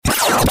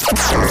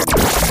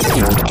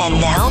And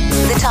now,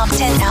 the top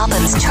 10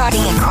 albums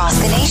charting across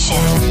the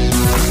nation.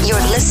 You're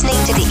listening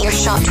to the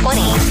Earshot 20.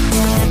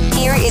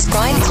 Here is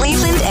Brian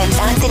Cleveland and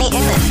Anthony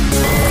Enman.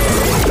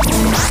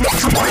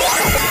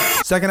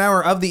 Second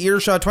hour of the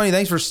Earshot 20.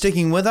 Thanks for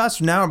sticking with us.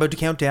 Now we're about to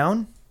count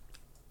down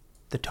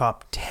the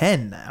top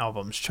 10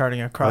 albums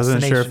charting across the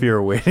nation. I wasn't sure if you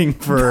were waiting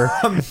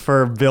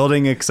for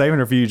building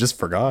excitement or if you just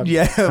forgot.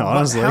 Yeah,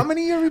 honestly. How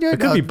many are we doing?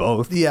 It could be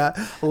both. Yeah,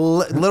 a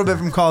little bit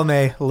from column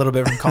A, a little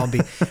bit from column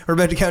B. We're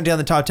about to count down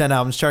the top 10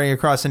 albums charting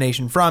across the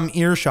nation from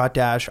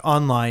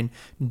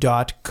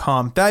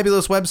earshot-online.com.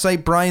 Fabulous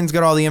website. Brian's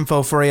got all the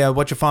info for you,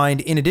 what you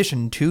find in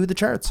addition to the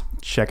charts.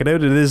 Check it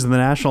out. It is the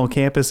National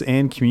Campus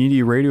and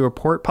Community Radio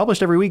Report,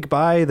 published every week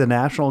by the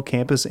National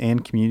Campus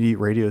and Community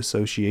Radio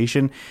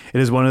Association.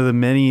 It is one of the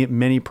many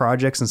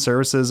projects and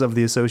services of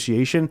the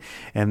association,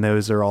 and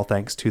those are all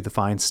thanks to the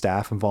fine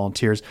staff and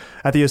volunteers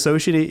at the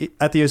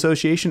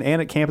association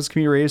and at campus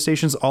community radio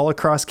stations all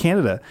across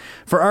Canada.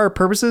 For our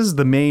purposes,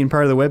 the main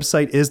part of the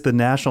website is the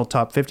National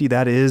Top 50.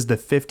 That is the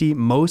 50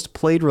 most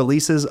played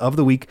releases of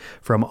the week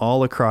from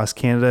all across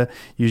Canada.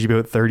 Usually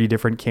about 30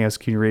 different campus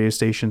community radio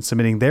stations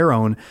submitting their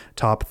own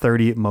top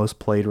 30 most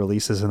played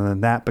releases, and then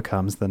that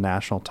becomes the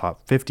National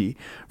Top 50.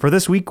 For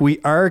this week,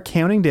 we are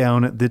counting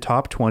down the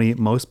top 20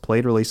 most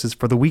played releases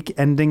for the week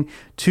ending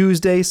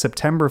Tuesday,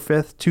 September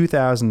 5th,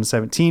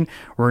 2017.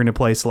 We're going to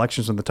play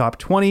selections from the top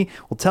 20.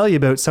 We'll tell you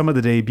about some of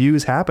the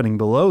debuts happening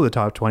below the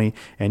top 20,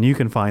 and you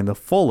can find the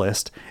full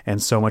list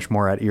and so much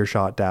more at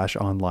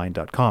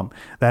earshot-online.com.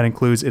 That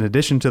includes, in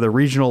addition to the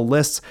regional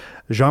lists,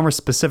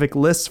 genre-specific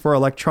lists for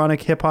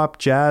electronic, hip-hop,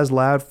 jazz,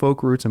 loud,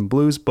 folk, roots, and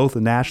blues, both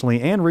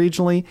nationally and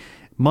regionally,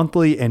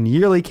 monthly and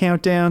yearly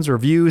countdowns,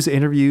 reviews,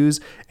 interviews,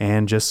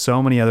 and just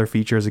so many other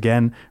features.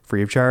 Again,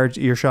 free of charge,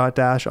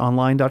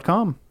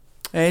 earshot-online.com.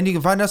 And you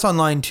can find us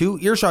online too.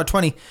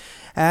 Earshot20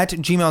 at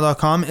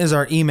gmail.com is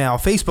our email.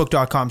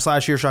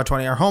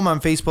 Facebook.com/Earshot20, our home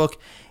on Facebook,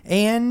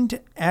 and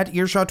at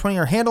Earshot20,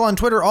 our handle on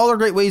Twitter. All are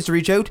great ways to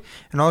reach out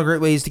and all are great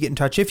ways to get in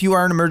touch. If you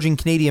are an emerging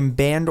Canadian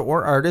band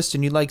or artist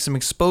and you'd like some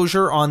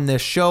exposure on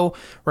this show,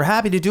 we're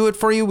happy to do it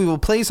for you. We will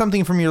play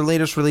something from your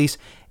latest release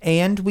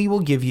and we will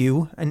give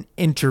you an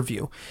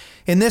interview.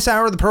 In this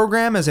hour of the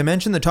program, as I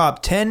mentioned, the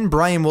top 10,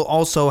 Brian will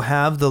also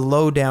have the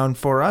lowdown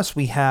for us.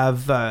 We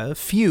have a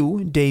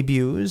few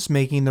debuts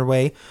making their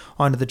way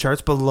onto the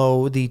charts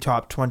below the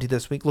top 20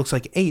 this week. Looks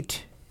like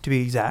 8 to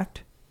be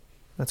exact.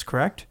 That's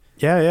correct.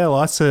 Yeah,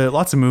 lots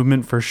of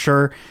movement for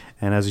sure.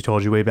 And as we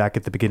told you way back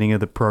at the beginning of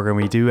the program,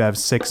 we do have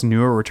 6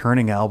 newer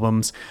returning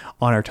albums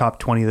on our top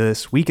 20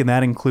 this week, and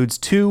that includes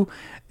 2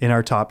 in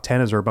our top 10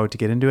 as we're about to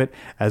get into it,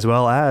 as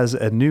well as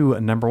a new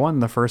number 1,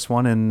 the first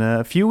one in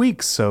a few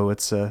weeks. So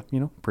it's a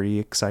pretty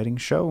exciting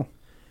show.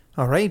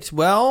 All right.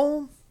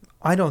 Well,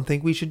 I don't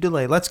think we should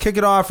delay. Let's kick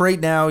it off right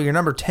now. Your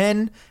number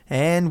 10,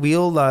 and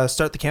we'll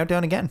start the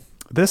countdown again.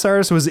 This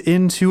artist was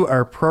into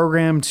our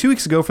program 2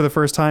 weeks ago for the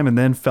first time and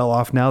then fell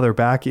off. Now they're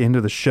back into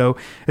the show.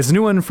 It's a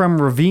new one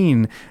from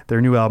Ravine. Their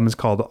new album is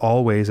called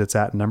Always. It's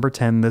at number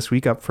 10 this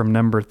week, up from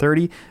number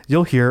 30.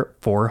 You'll hear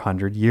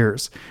 400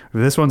 Years.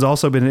 This one's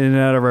also been in and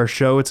out of our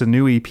show. It's a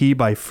new EP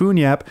by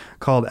Funyap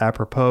called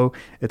Apropos.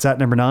 It's at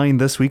number 9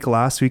 this week,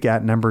 last week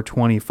at number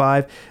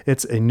 25.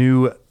 It's a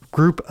new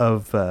group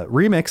of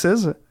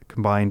remixes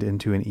combined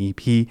into an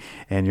EP,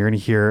 and you're going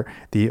to hear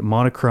the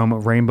monochrome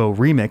rainbow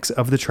remix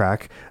of the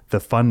track The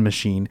Fun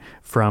Machine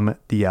from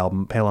the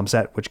album Palem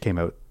Set, which came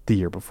out the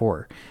year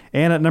before.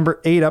 And at number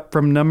 8, up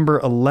from number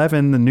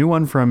 11, the new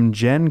one from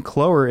Jen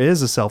Clower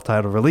is a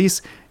self-titled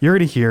release. You're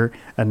going to hear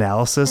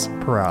Analysis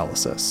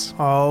Paralysis.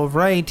 All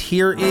right,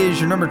 here is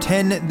your number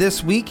 10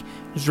 this week.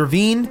 It's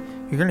Ravine.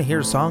 You're going to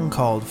hear a song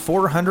called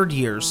 400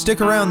 Years.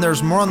 Stick around,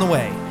 there's more on the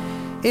way.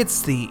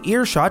 It's the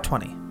Earshot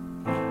 20.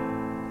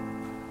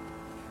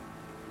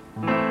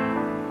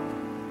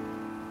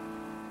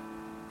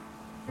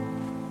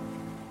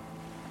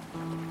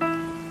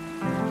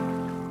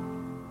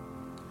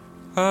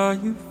 Are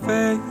you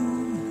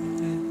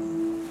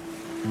fading?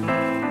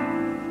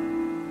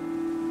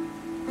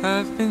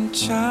 I've been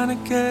trying to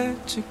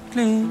catch a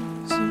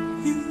glimpse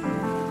of you.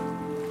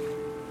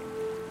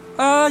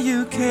 Are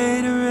you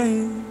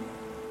catering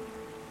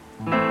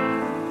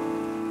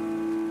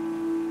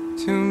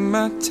to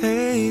my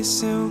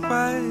taste and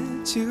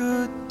what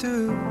you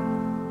do?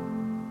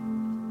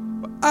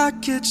 Well, I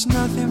catch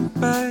nothing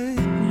but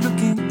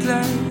looking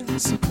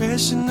glass,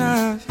 impression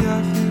of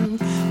your view.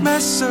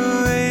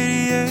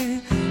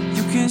 Masquerade,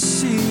 you can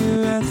see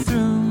right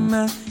through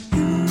my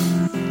you.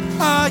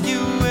 Are you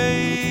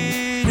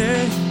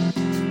waiting?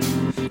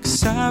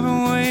 'Cause I've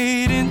been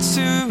waiting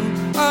too.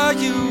 Are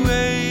you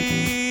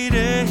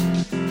waiting?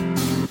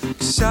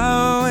 'Cause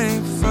I'll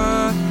wait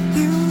for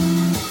you.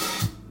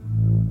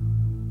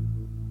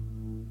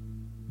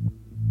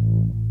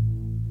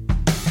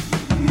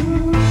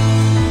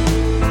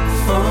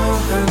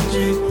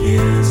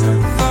 Years I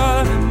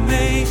thought I'd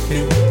make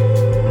it.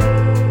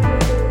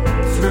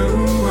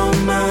 Through all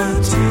my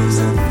tears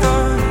I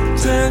thought I'd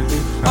tell you.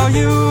 Are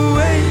you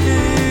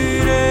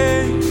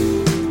waiting?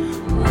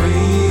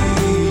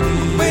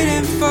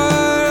 Waiting for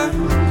us.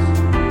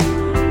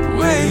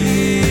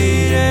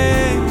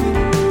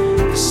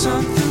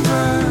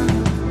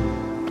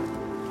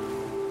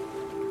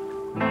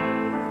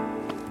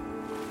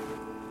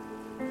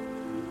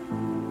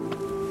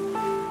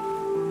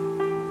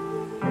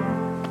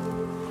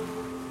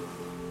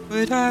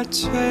 would I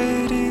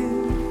trade it?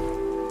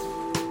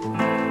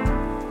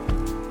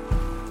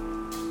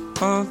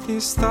 All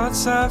these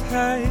thoughts I've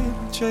had,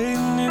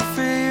 trading it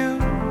for you.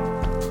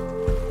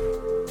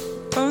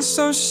 Oh,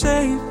 so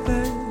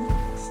shameless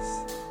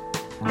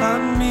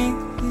of me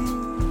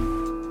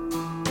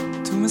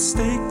to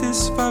mistake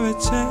this for a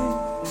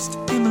chance to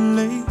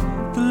emulate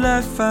the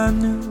life I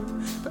knew.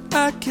 But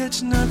I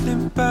catch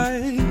nothing but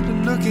a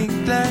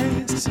looking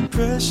glass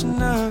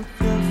impression of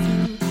your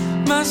view.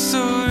 My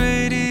soul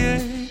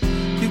radiate,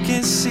 you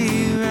can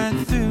see right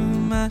through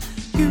my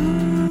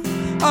you.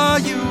 Are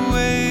you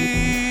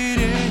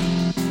waiting?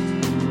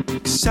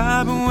 'Cause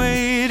I've been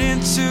waiting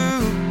too.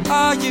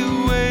 Are you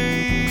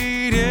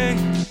waiting?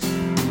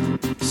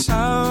 'Cause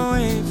I'll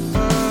wait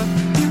for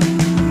you.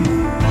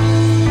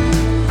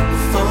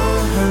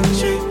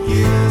 400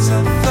 years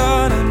I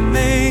thought I'd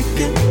make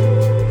it.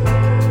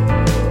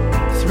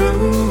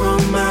 Through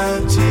all my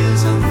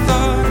tears I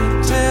thought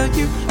I'd tell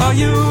you. Are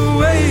you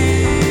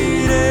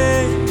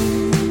waiting?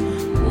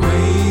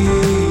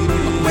 Waiting.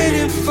 I'm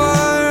waiting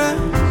for us.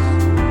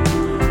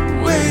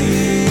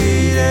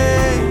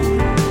 Waiting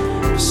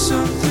for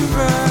something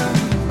right.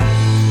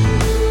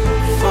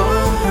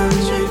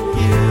 400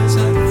 years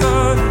I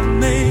thought I'd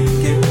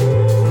make it.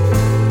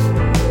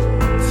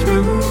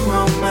 Through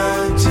all my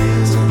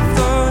tears I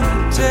thought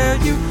I'd tell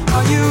you.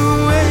 Are you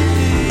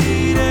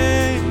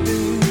waiting?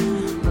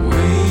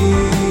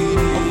 Waiting.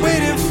 I'm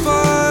waiting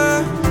for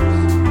us.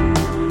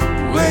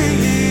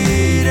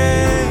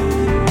 Waiting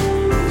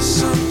for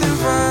something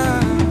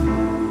right.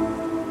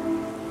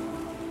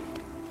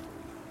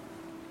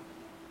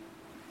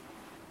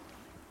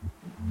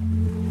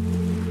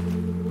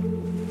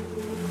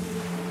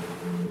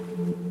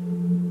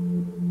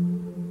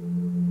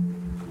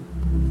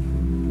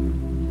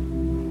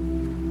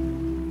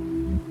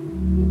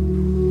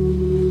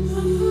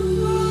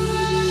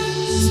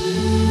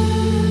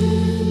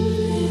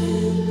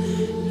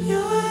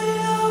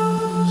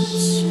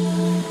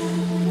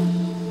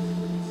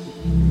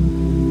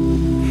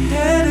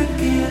 Head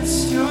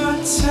against your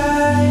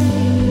tide.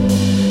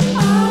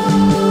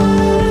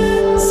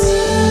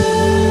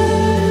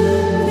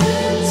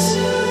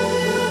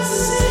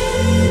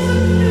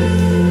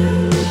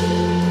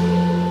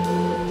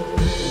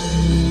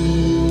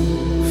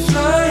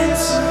 Fly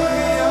to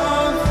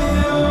your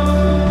view.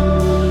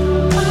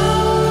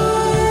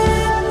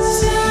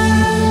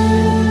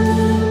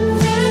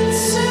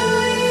 Into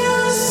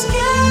your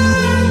sky.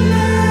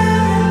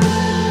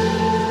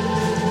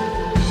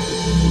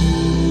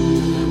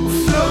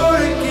 Flow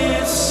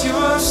against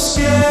your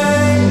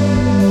skin.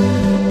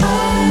 I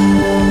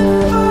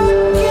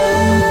forget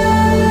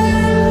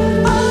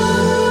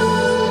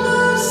almost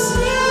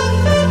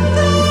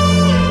everything.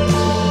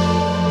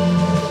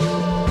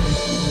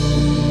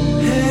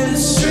 Headed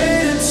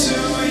straight into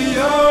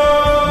your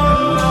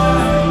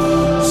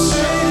light.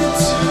 Straight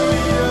into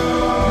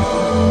your.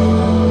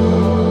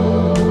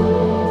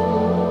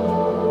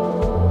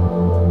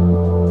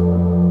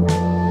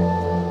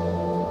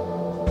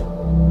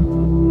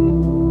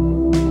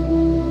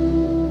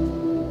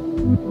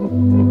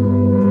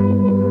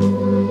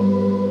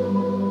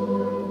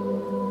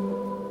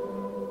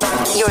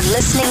 You're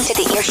listening to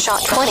the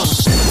Earshot 20.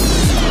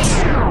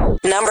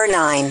 Number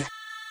 9.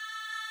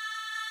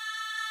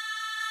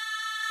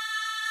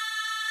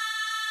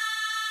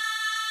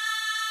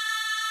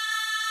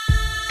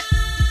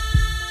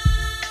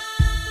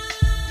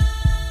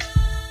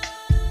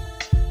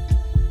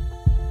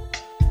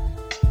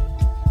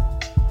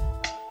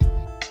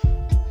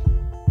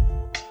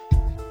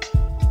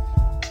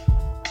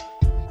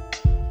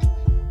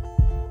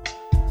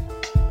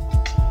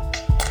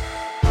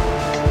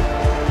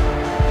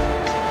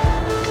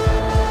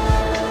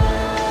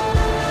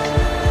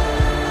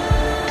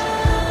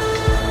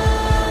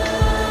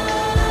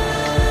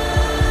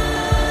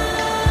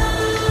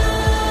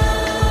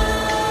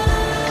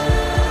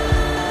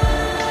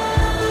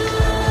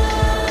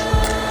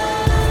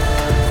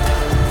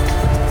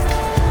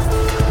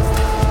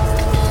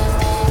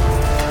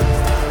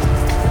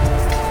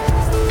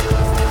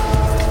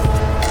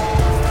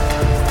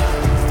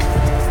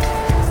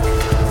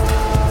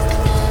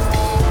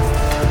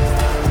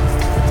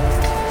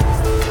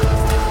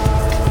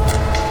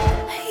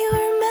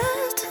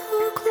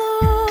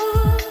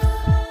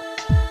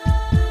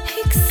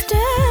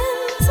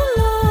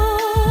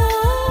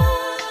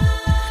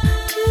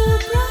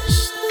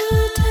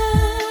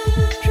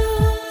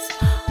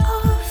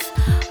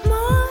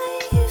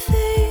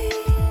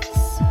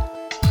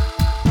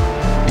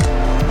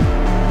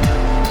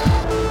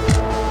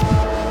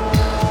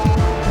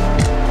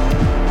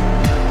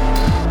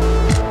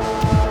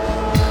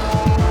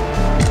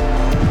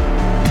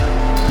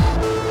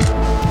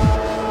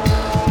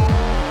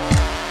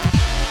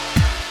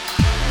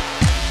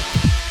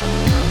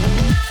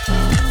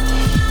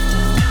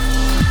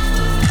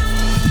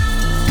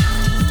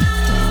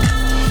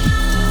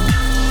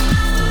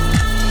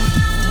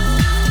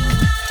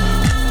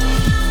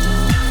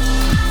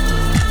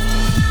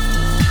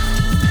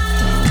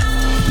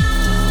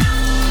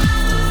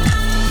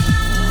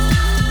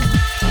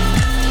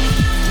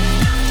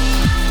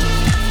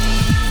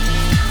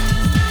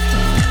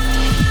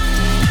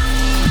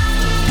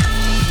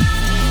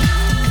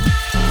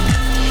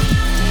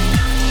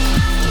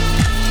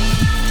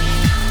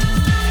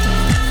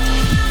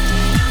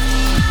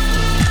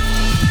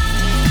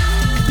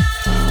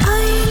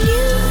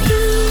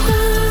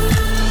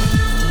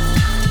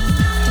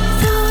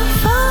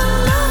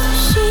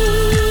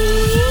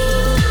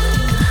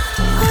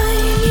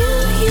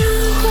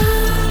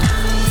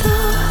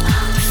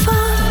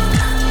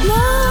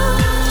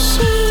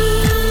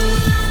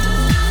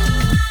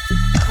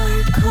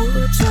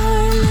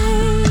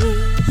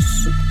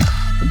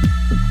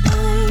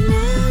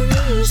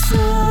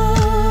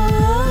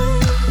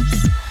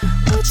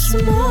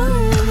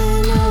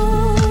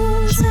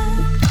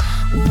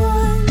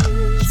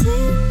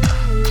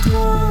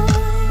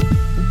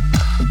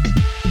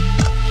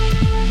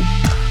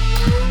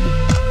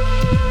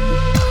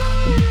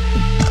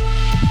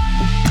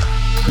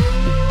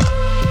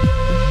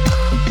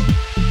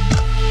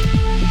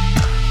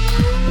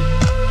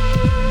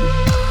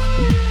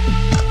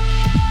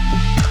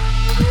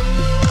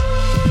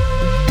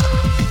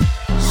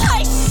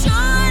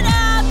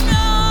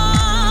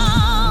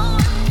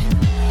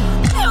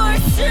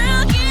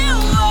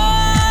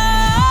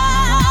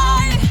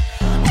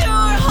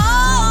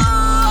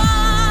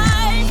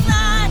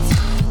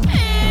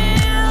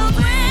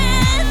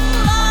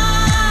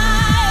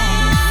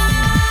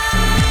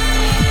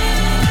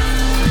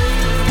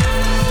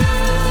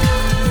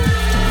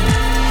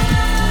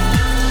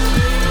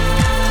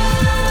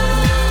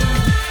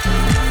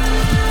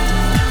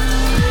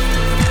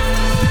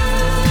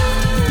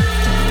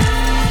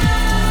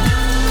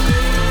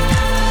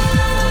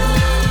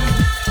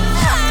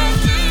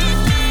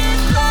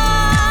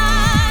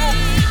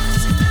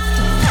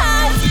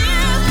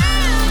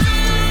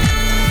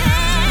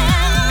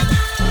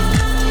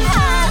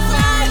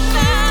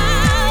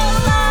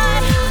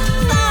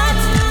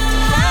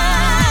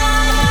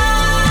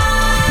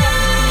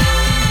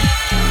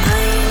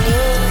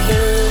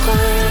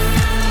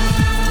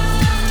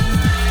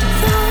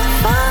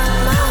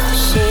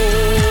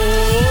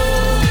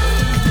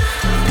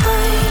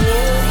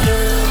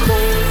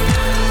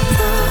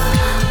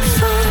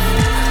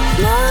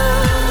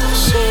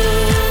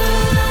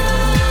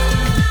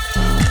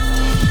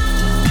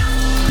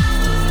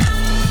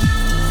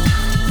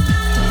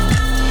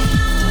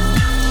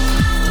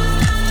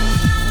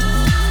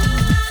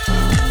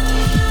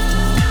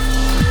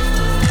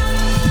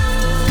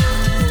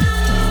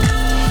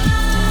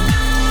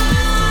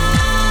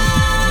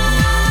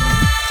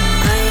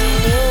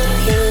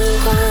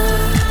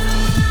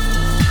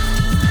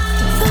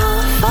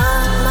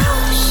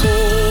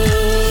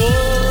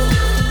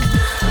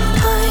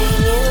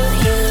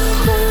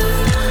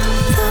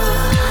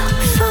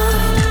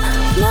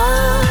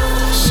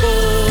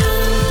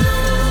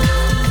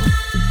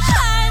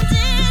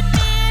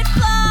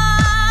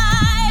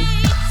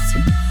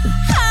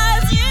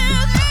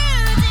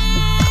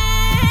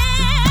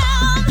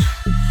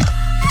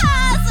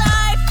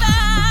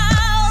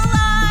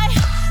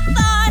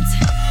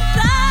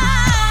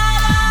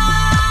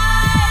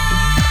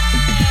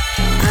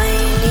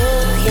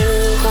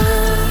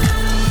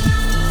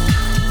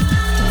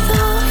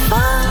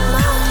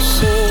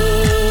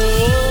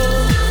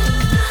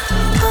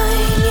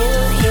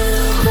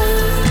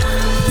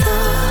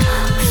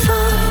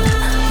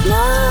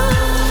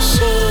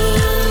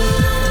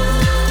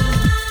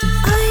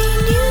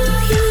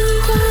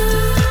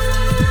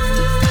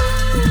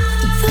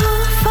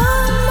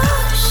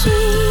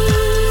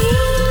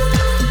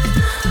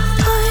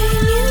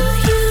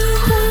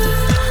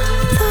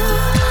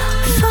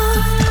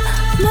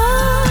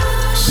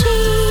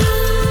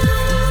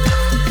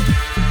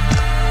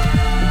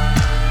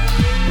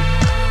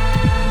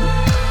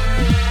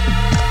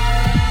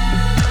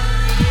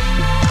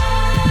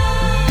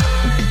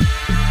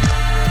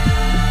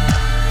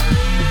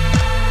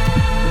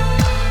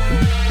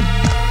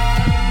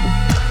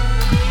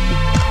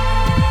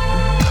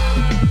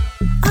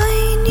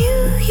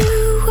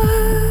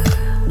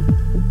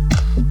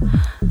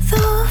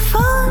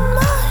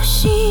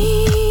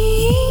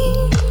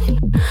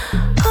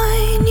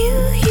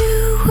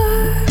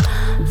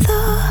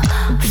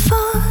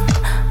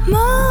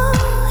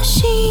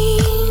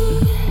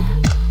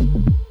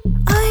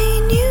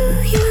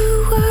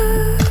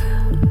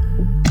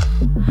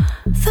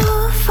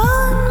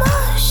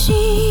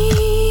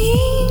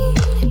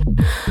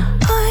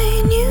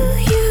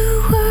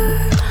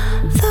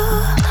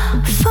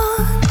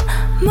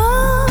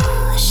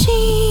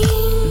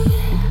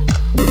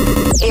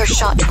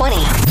 Earshot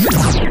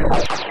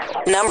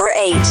 20. Number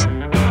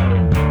 8.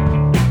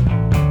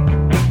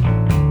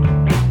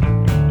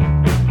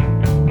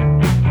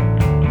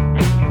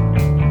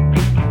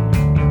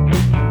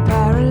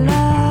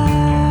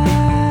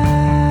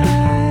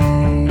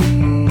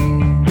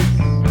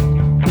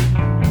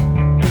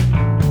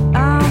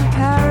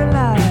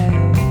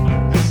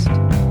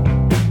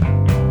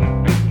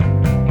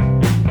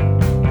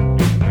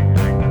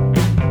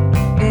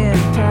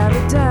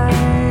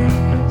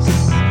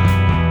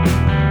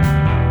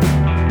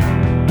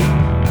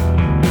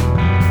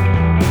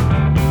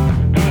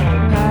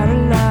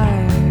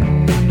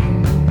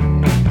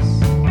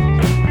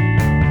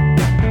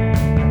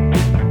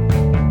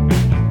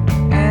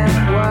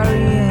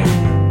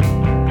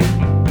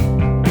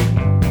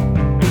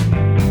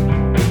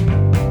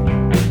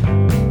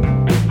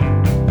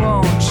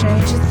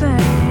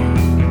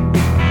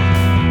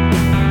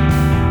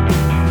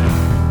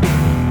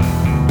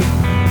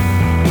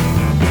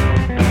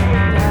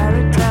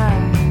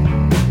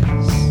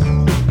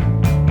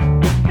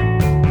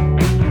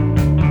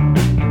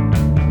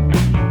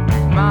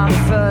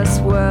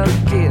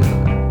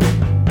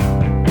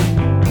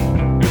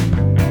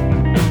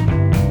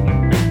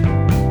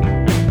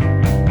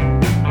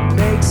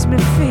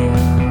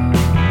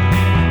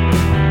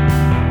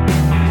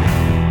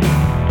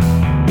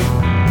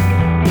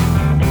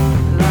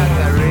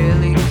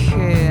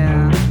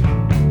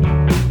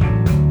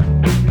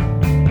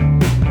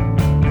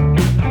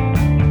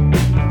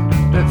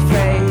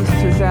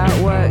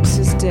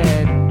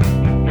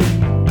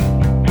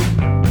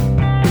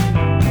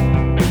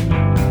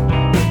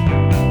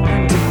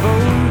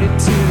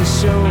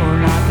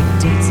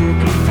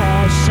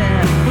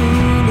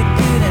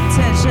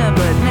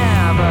 But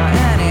never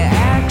any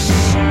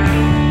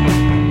action.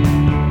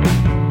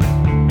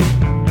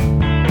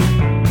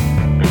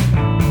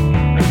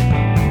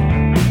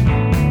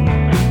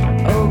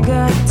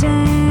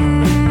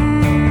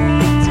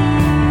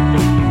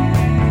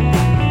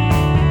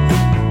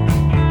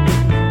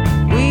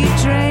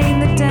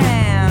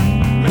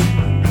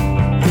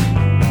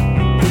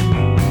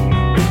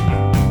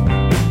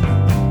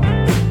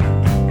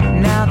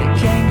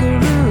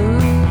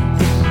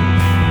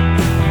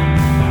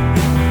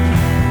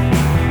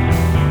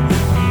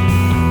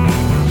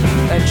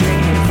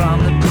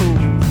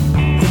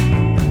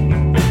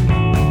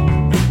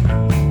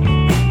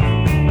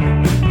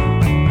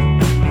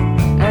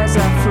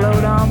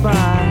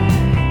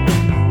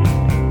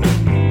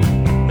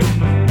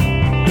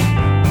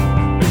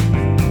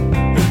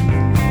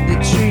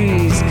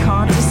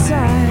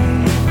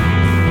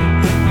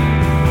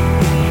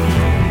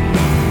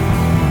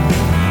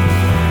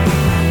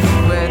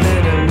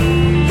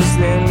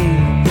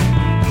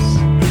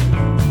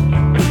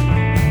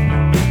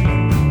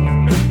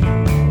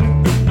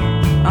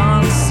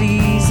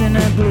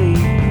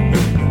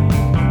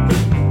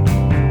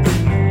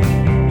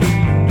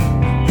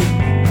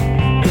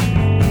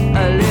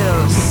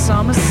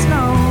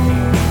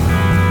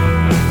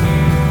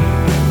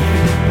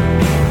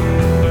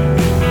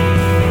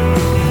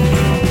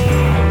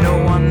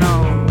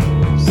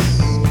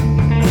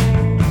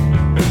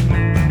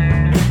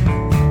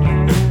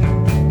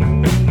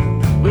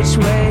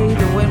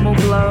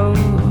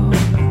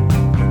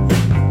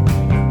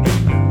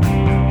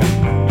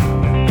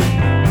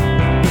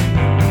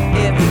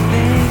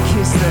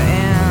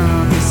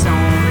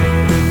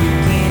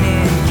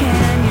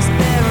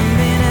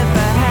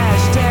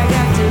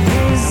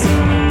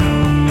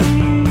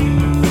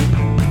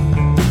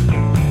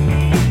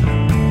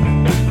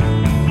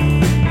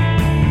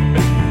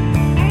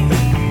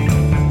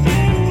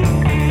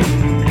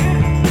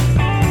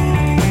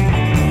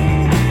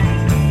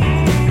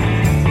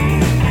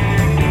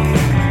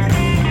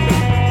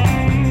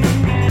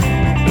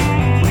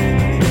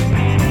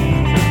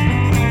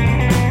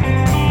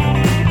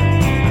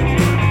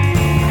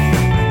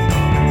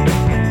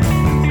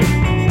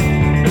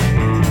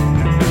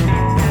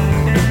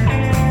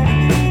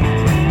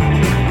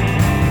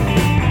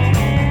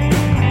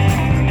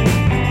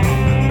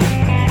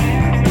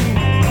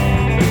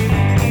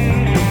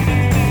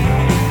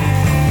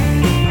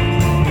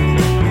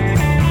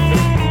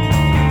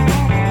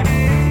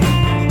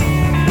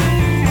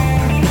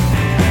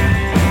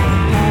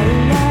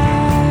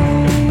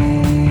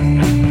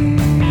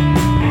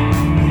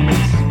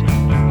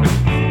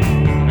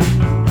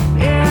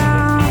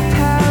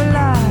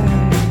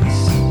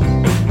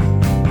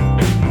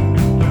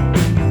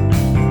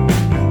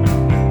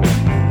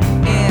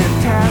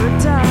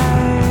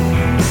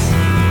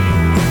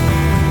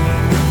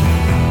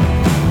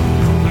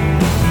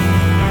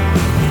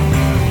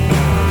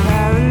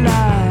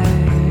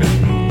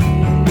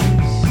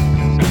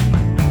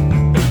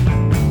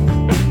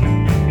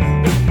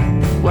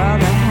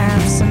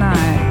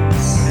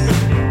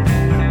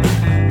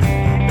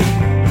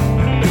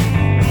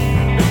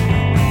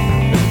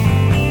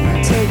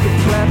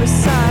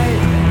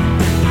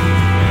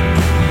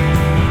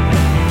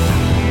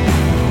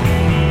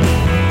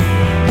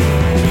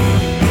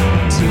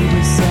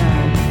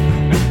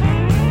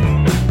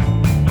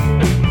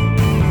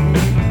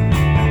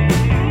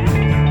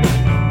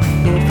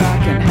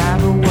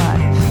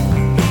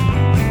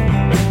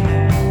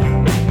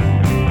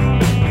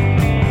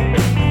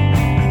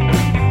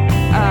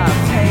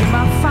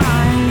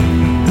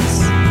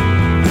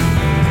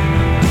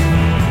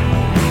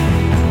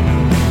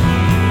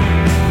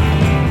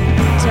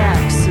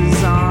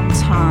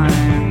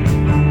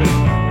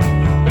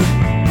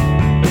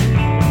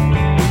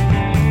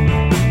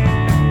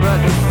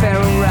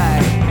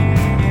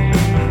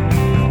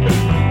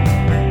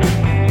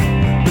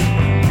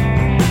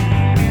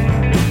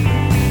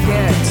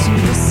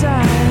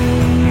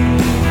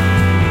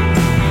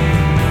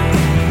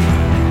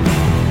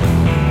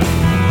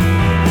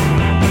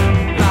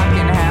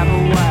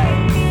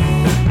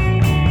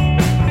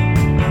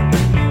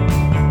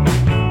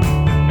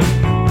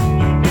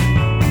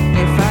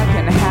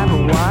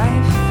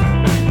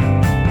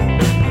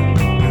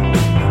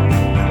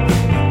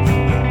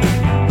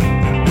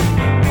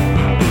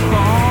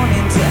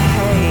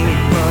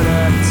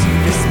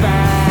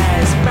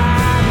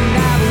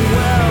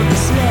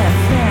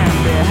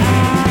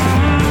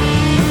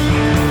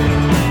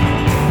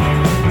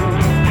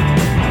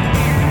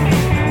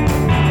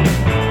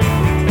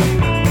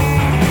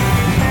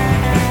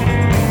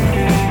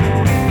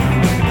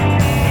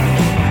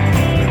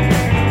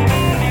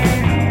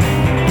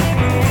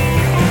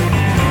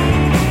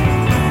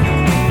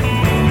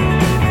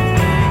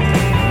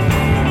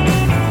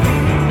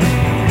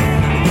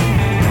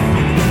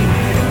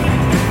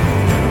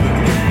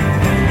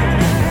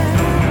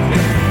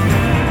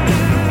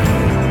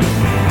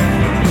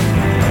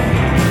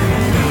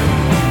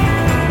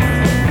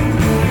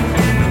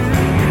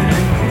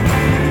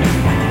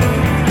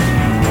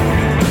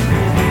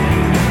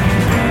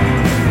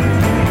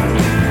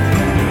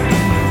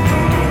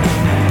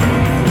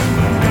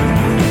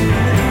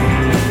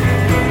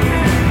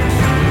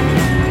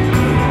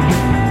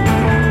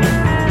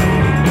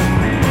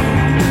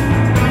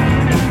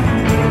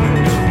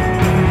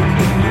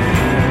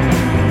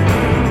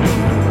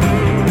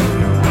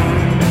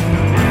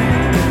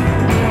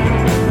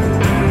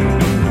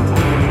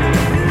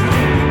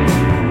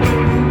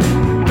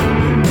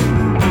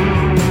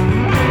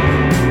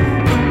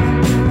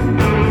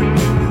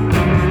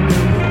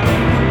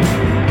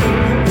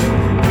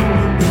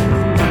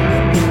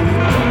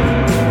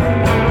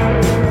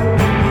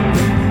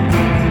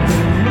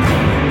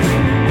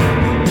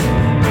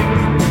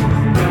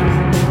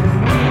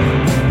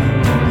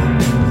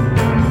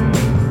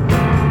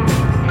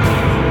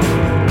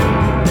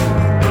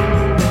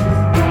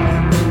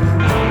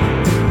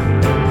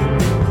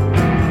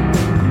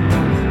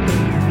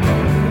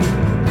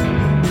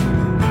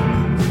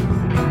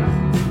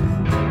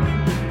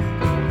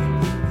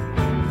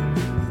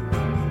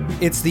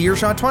 It's the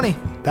Earshot 20.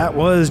 That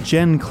was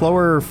Jen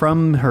Clower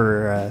from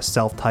her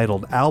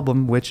self-titled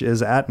album, which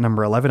is at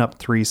number 11, up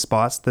 3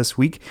 spots this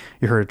week.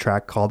 You heard a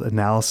track called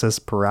Analysis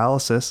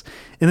Paralysis.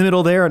 In the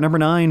middle there, at number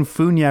 9,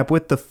 Funyap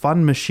with the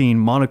Fun Machine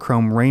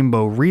Monochrome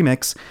Rainbow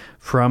Remix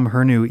from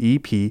her new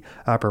EP,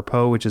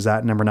 Apropos, which is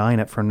at number 9,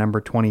 up from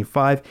number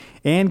 25.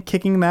 And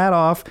kicking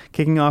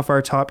off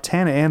our top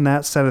 10, and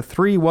that set of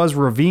 3 was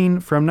Ravine.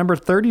 From number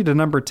 30 to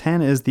number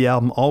 10 is the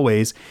album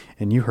Always,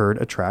 and you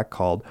heard a track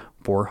called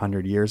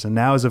 400 Years. And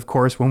now is, of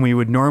course, when we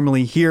would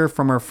normally hear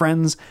from our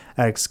friends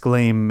at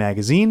Exclaim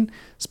Magazine,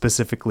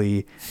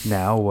 specifically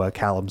now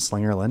Callum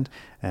Slingerland.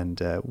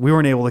 And we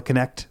weren't able to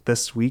connect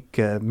this week,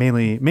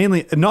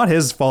 mainly not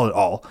his fault at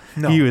all.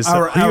 No, he was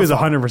our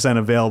 100%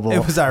 available.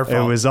 It was our fault.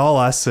 It was all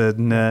us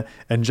and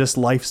just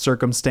life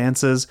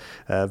circumstances.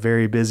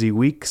 Very busy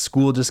week.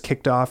 School just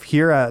kicked off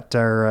here at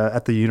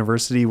the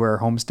university where our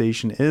home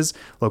station is,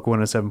 local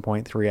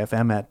 107.3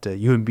 FM at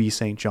UNB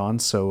St.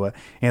 John's. So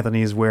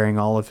Anthony is wearing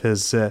all of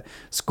his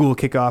school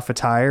kickoff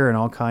attire and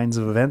all kinds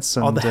of events.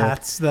 And, all the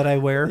hats that I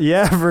wear.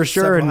 Yeah, for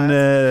sure. Several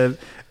And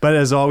but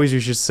as always,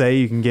 you should say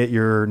you can get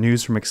your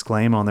news from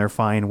Exclaim on their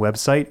fine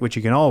website, which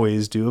you can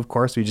always do. Of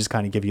course, we just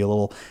kind of give you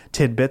little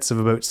tidbits of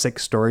about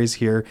 6 stories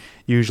here,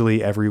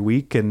 usually every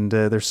week. And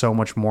there's so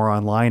much more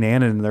online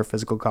and in their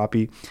physical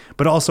copy.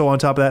 But also on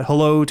top of that,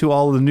 hello to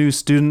all of the new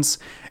students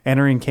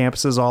entering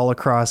campuses all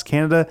across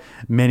Canada,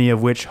 many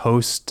of which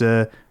host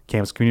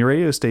campus community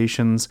radio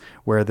stations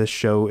where this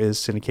show is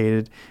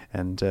syndicated.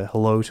 And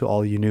hello to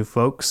all you new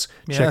folks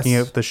checking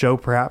out the show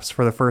perhaps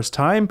for the first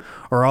time,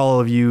 or all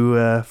of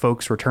you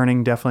folks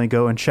returning. Definitely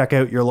go and check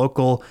out your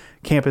local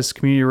campus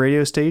community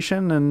radio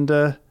station,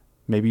 and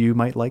maybe you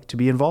might like to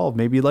be involved.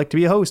 Maybe you'd like to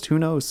be a host. Who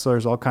knows? So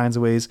there's all kinds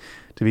of ways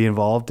to be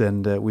involved,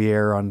 and we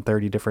air on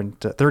 30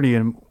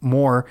 and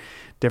more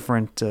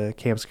different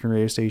campus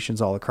community radio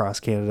stations all across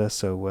Canada.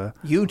 So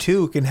you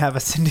too can have a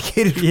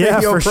syndicated yeah,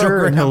 radio for program.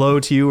 sure. And hello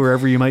to you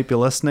wherever you might be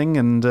listening,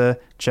 and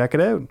check it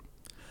out.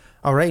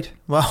 All right.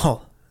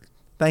 Well,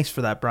 thanks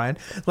for that, Brian.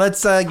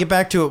 Let's get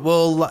back to it.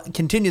 We'll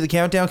continue the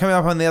countdown. Coming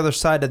up on the other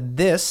side of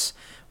this,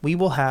 we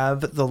will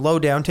have the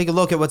lowdown. Take a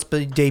look at what's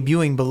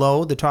debuting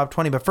below the top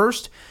 20. But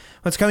first,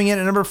 what's coming in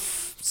at number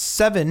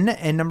 7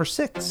 and number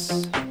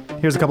 6.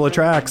 Here's a couple of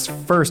tracks.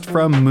 First,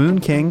 from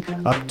Moon King,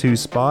 up 2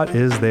 spot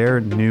is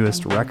their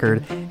newest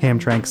record,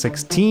 Hamtramck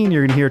 16.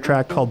 You're going to hear a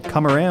track called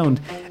Come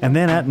Around. And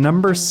then at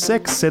number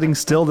 6, sitting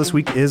still this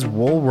week, is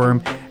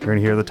Woolworm. You're going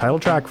to hear the title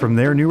track from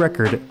their new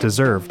record,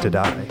 Deserve to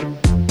Die.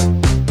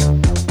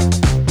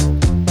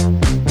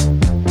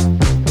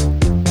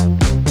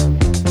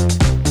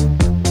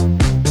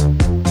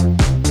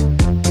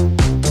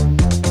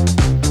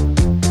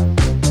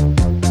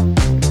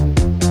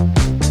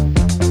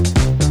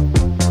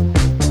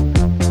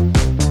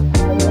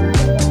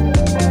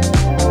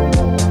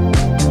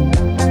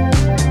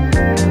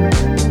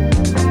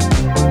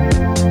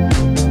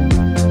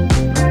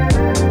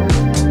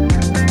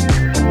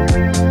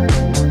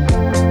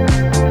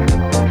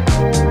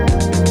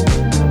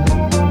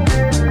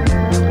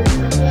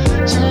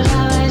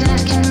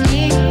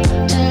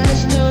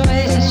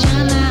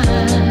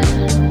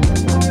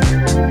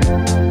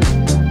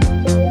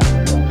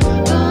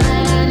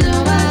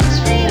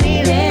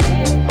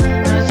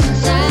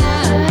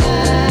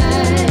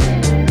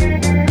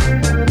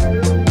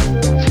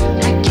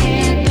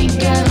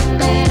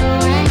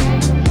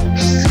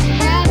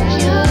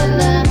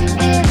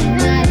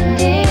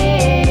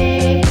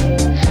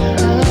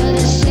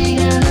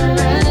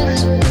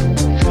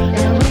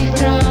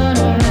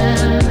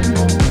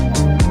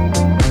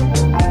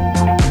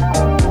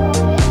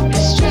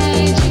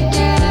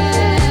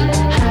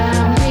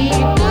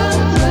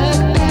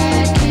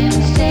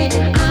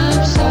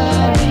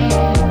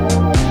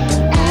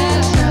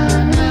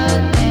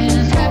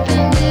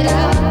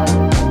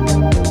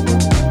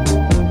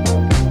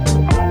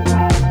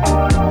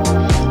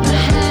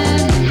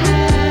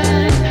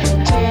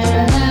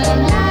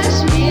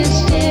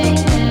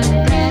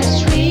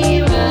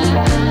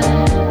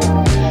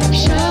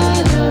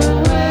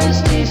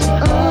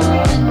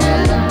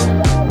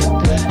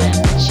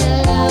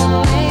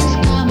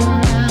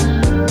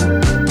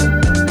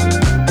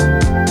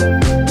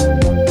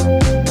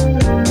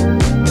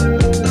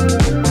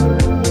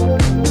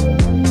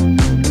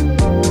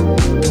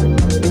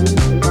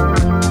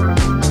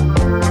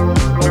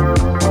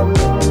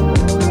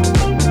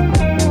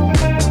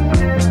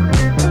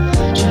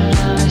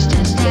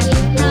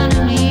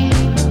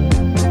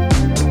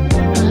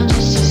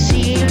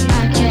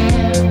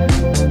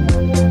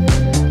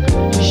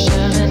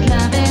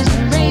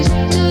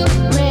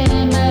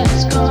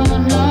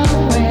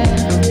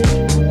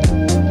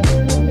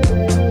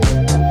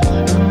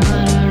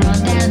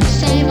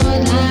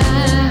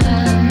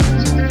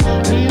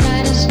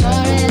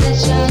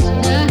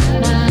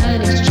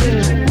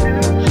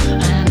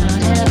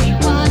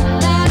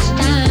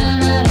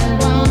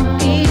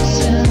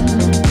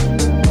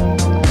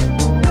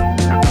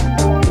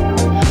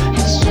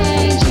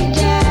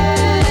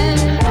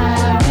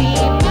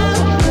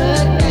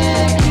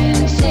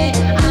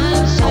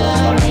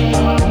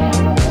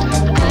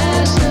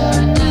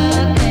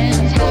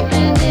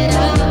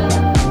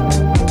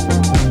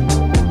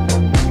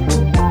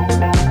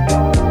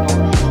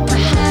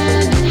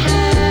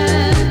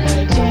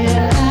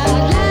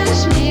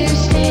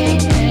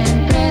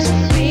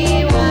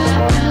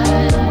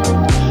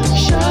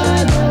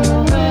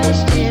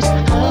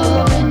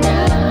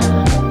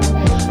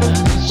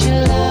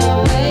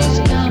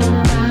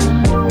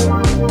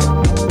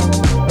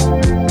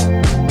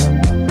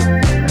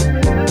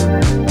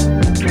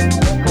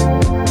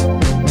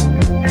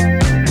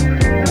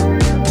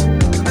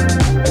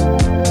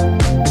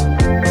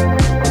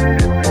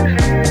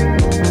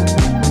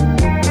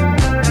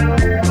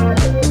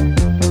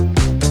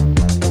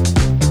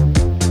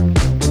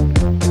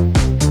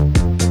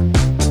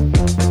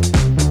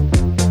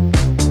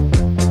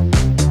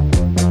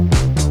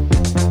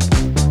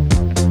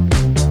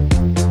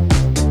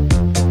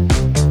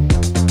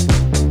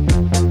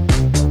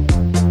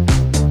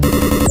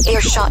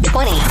 Earshot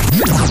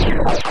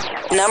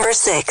 20. Number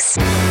 6.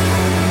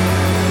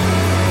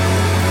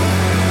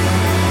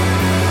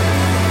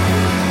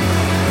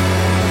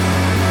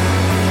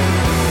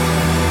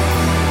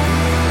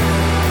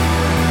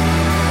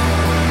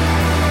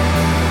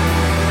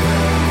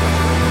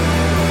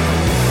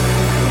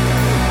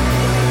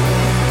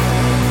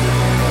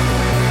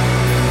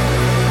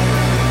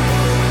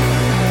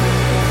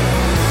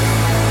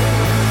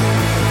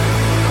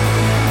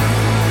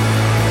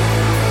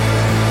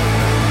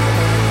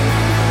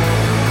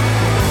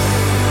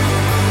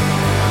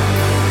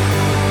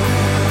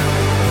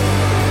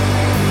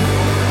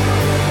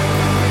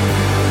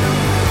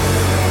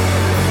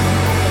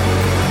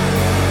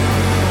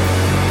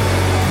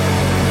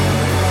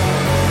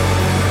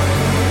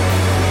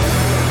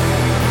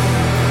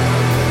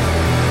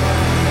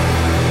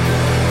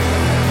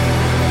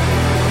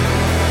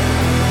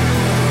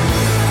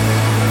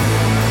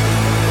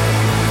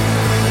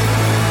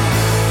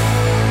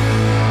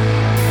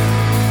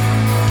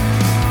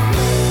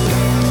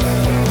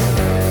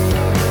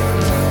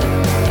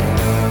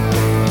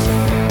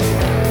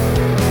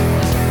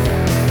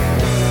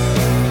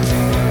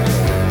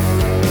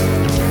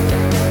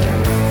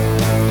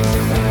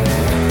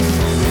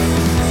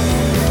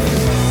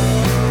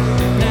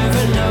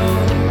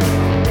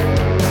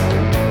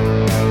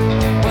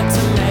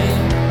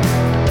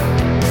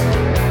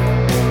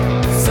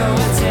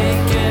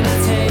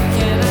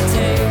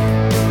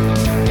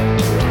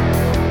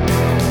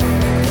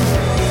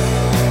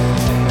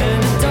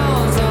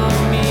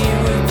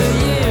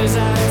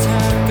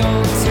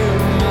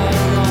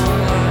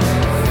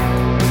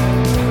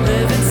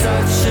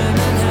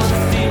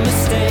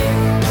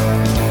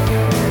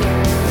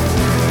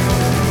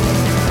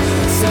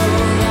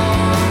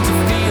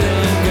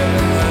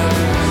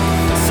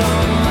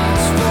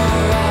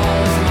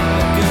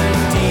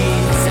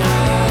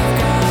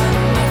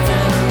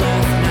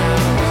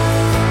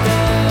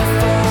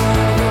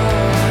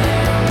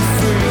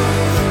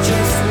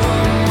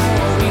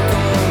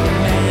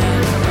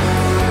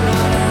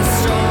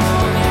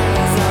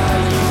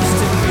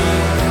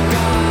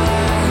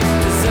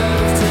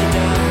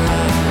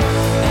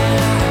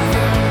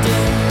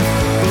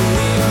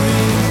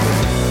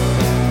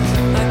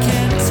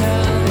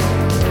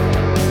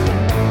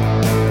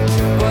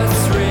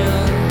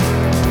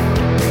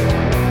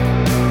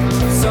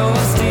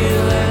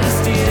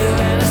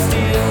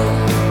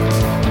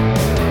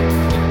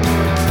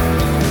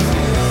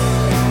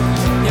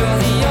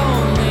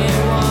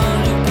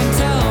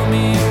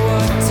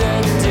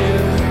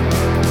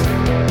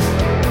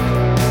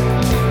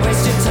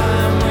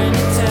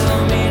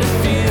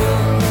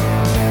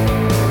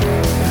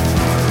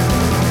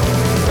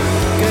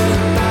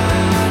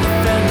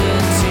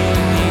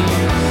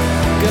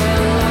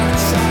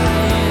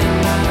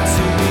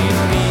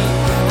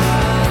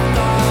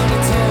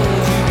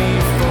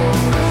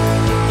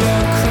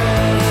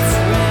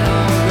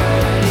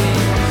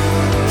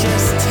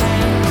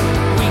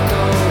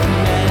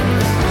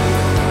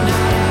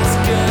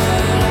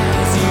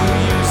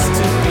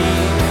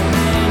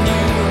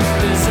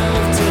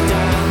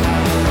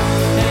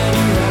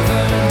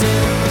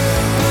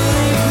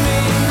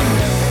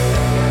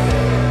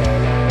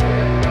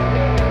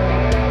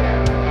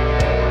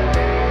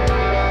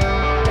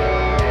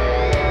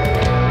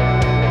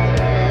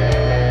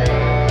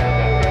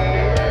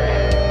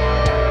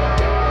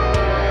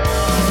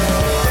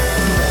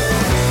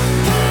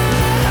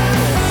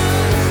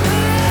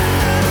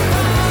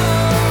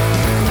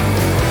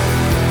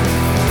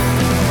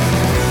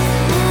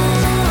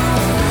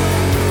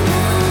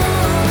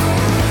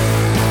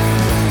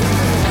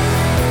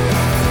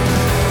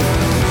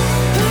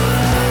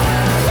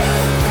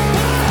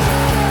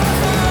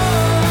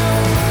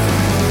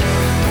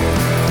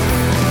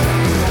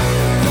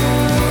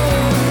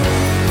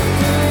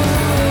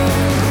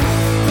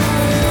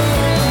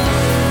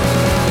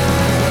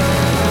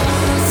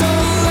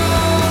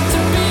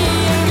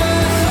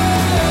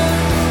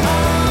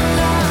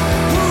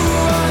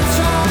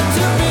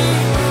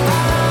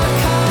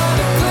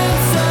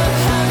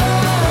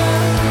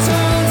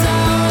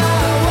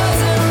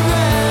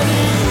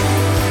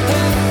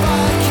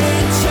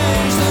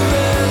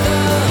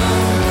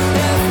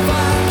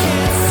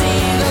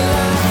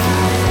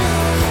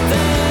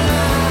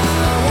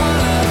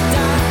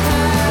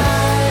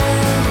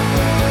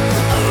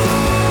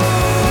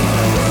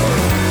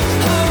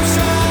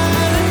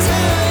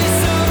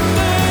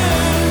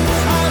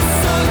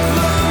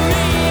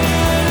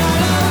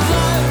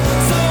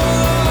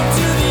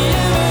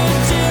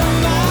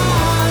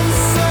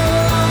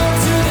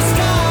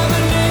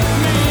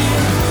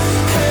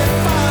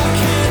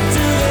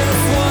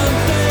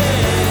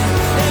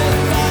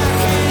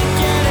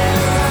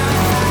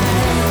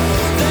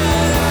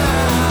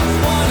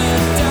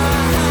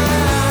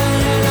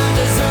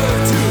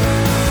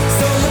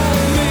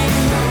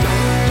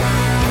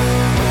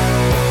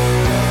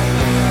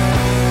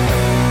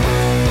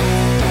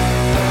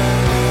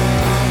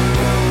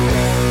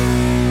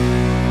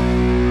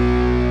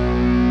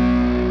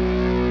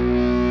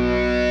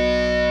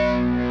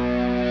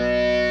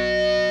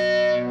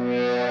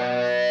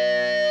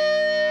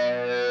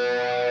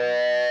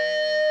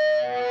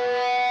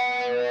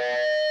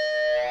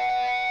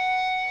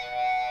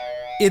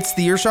 It's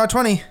the Earshot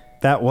 20.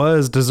 That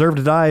was Deserve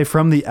to Die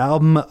from the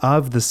album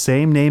of the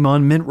same name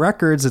on Mint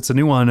Records. It's a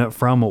new one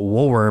from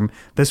Woolworm.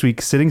 This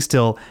week, sitting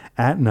still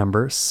at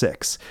number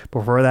 6.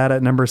 Before that,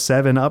 at number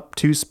 7, up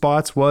 2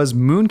 spots, was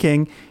Moon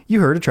King.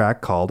 You heard a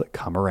track called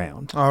Come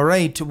Around. All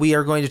right, we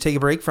are going to take a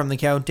break from the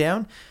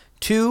countdown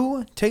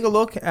to take a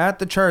look at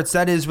the charts.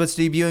 That is what's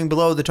debuting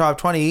below the top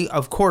 20.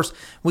 Of course,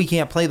 we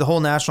can't play the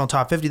whole national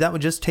top 50. That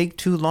would just take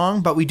too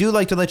long, but we do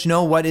like to let you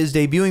know what is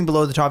debuting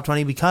below the top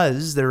 20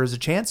 because there is a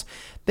chance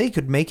they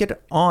could make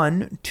it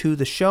on to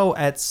the show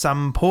at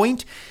some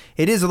point.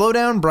 It is a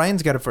lowdown.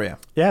 Brian's got it for you.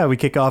 Yeah, we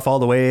kick off all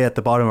the way at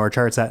the bottom of our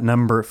charts at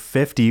number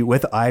 50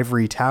 with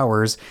Ivory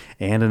Towers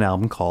and an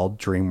album called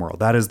Dream World.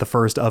 That is the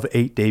first of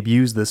 8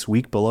 debuts this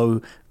week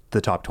below the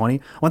top 20.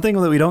 One thing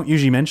that we don't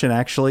usually mention,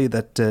 actually,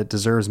 that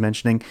deserves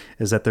mentioning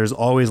is that there's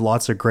always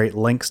lots of great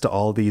links to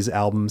all these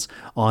albums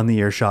on the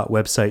Earshot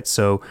website.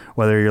 So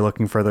whether you're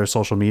looking for their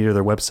social media,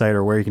 their website,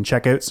 or where you can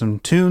check out some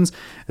tunes,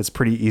 it's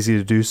pretty easy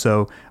to do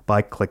so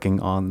by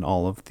clicking on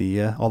all the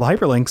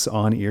hyperlinks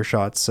on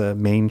Earshot's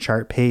main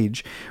chart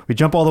page. We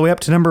jump all the way up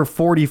to number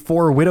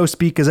 44. Widow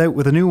Speak is out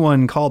with a new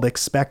one called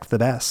Expect the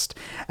Best.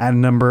 At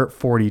number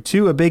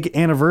 42, a big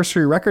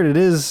anniversary record. It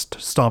is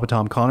Stomp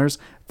Tom Connor's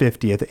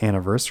 50th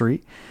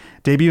anniversary.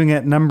 Debuting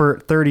at number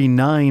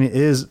 39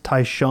 is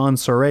Tyshawn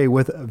Soray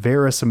with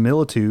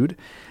Verisimilitude.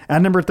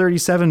 At number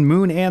 37,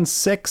 Moon and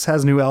 6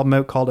 has a new album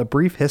out called A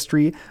Brief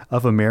History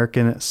of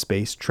American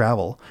Space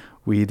Travel.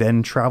 We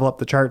then travel up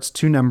the charts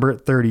to number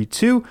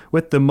 32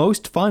 with The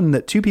Most Fun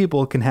That Two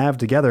People Can Have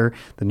Together,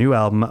 the new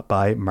album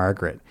by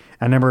Margaret.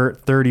 At number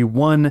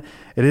 31,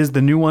 it is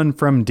the new one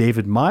from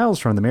David Miles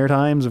from the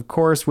Maritimes, of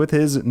course, with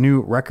his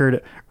new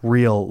record,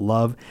 Real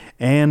Love.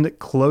 And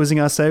closing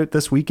us out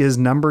this week is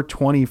number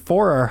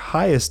 24, our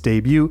highest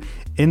debut,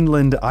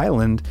 Inland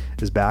Island,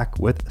 is back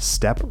with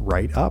Step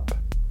Right Up.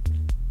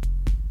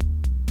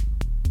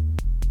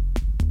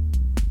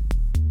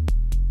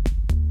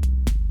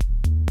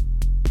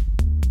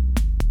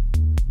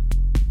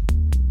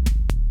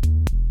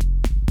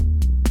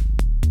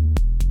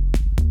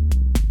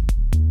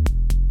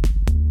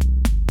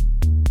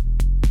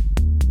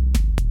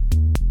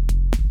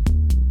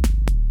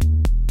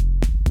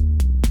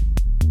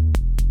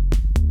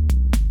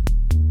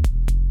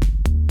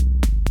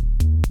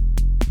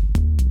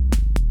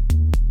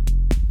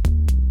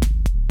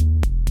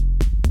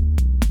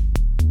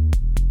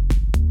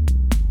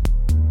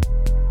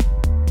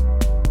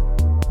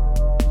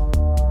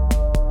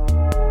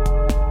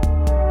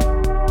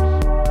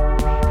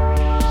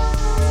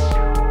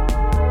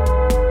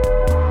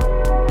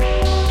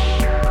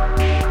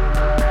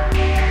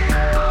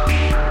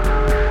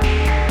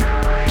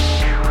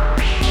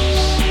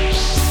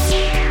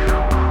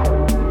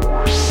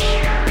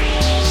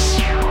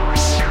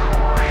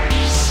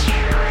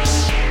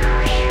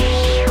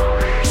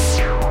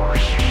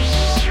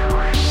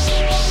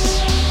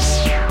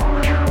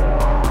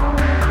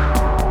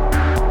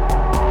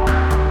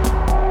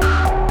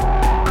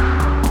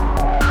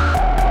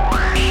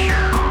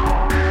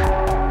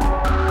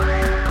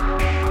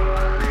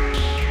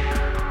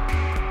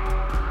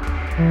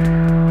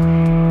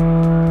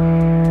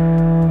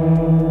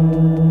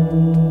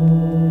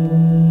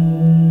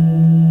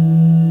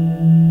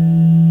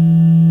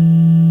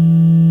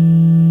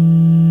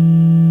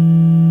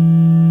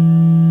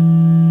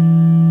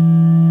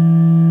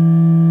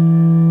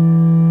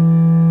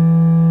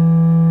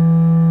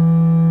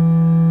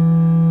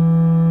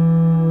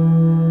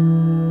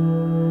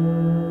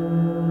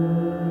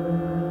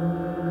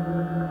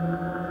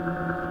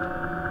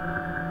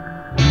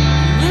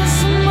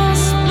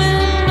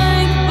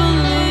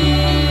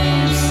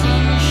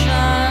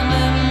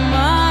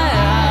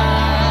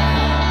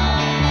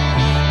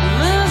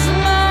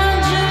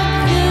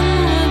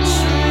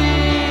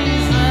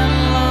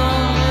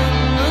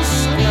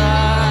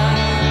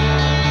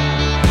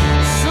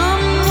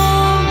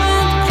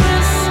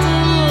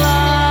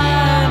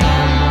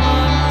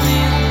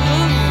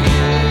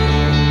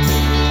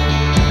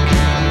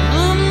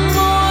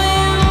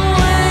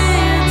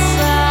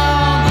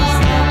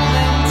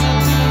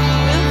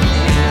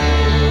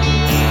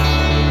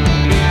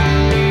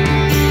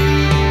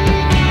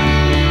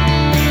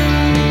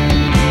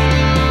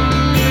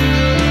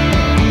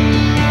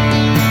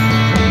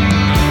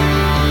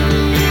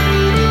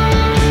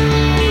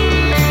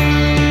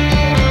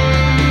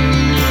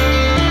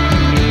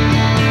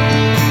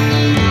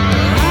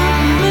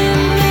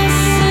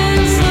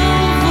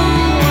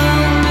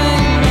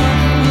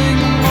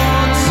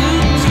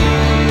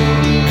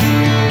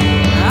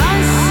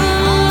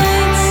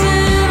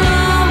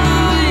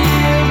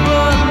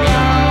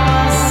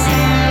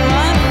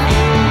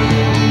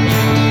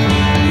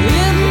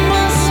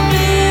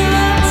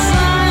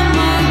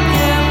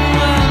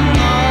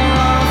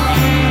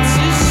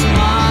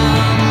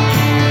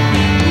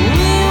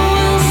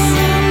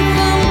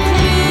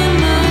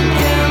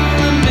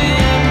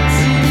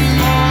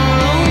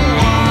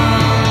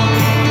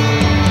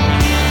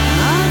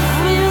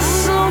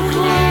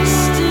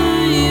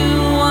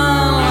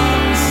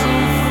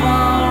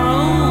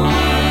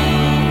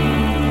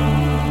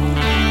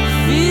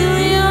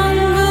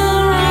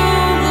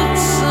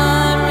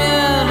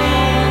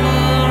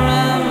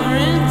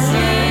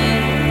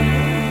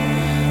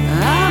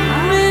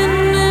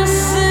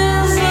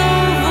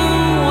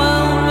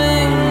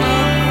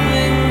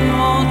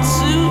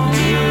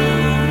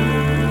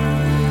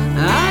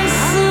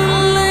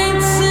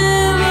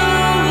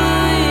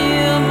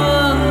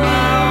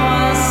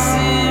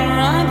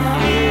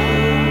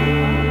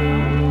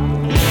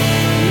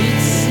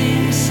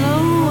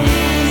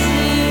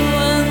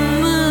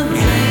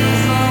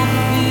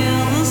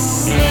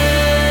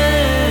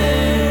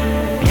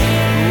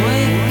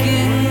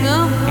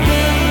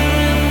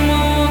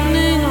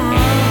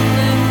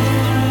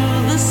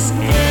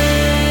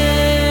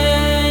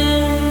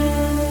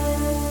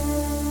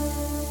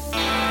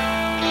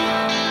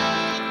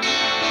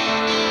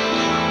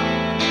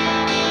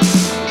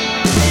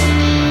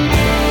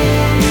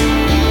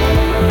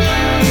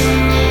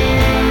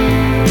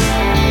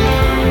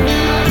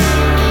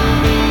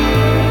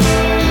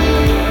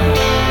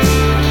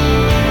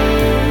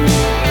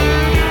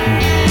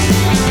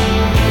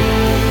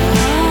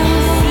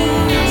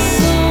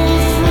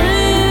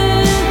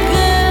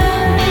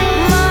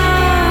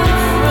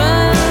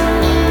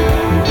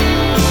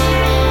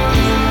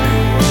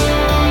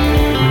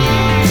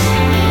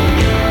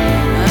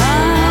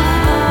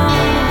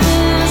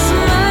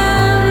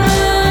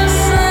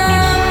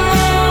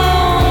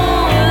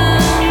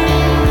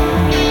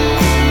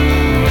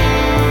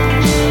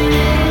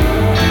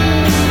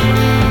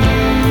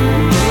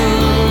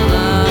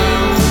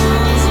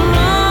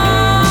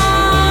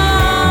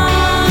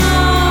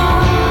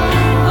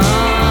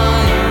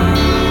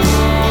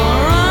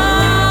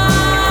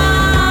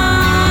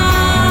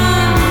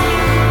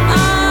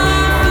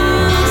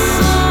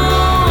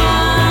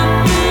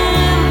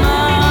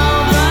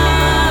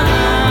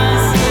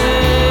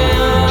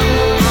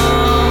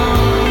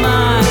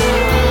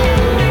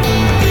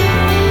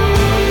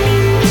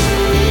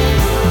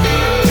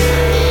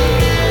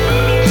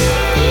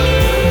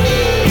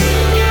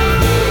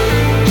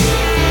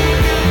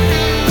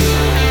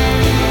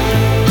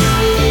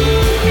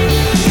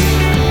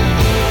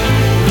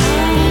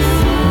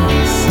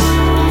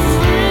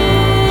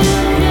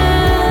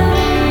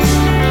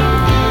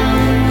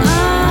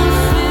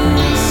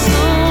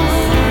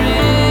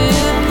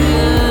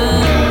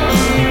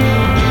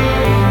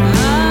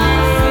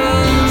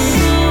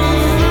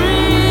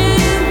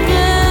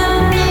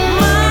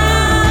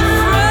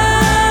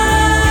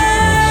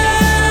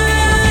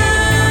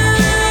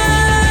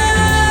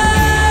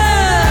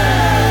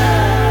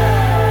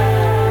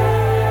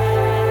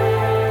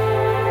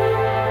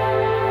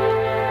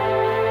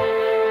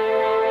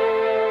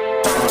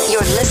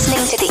 You're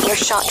listening to the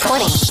Earshot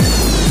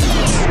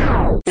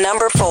 20.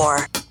 Number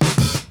 4.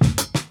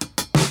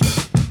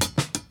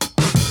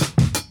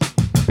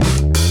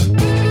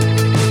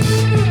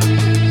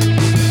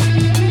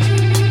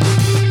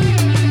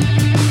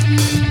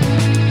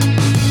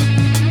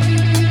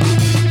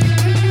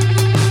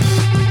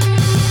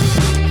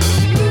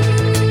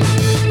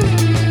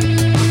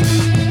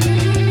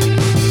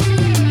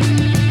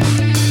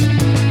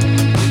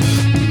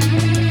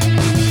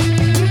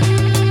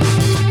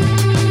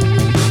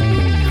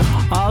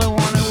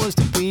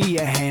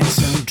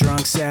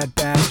 Sad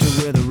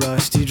bastard with a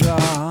rusty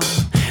jaw.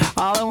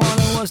 All I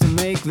wanted was to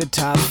make the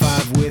top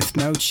 5 with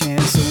no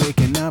chance of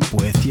waking up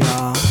with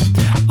y'all.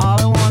 All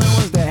I wanted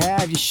was to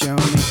have you show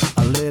me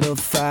a little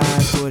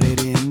thigh, put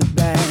it in the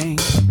bank.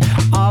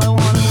 All I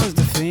wanted was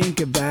to think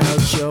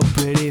about your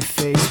pretty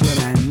face when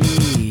I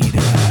need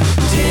a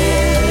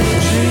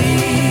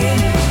daydream.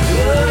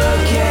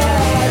 Look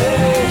at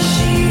her,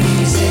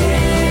 she's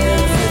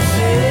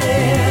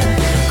everything.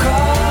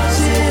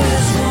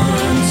 Causes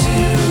one to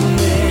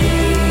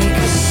make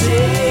a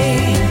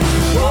scene.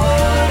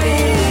 What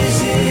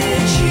is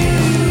it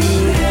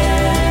you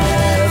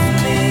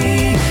have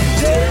me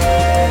do?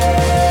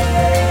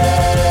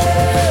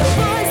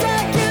 Boys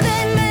like you,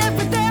 they live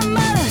with their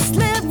mothers,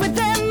 live with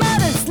their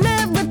mothers,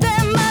 live with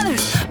their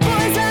mothers.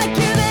 Boys like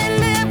you, they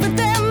live with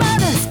their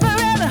mothers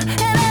forever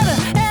and ever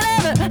and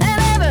ever and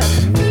ever.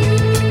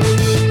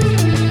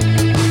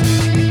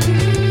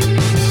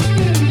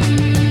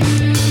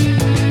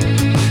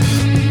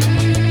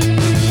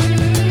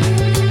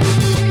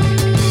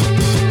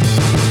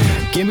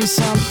 Give me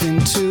something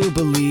to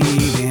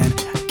believe in.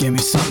 Give me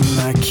something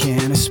I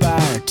can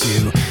aspire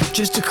to.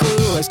 Just a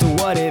clue as to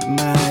what it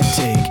might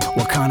take.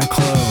 What kind of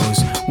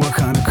clothes, what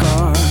kind of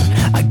car.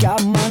 I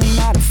got money,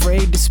 not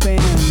afraid to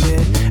spend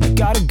it. I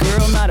got a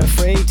girl, not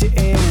afraid to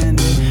end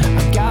it.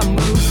 I got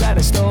moves that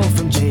I stole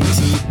from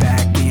JT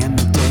back in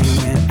the day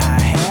when I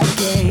had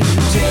game.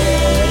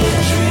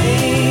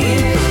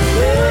 Daydream,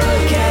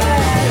 look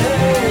at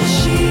her,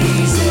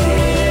 she's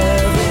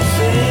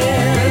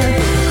everything.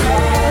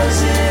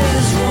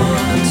 Causes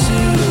one to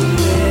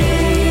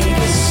make a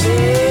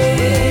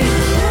scene.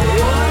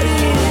 What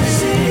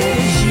is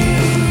it you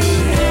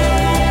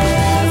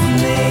have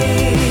me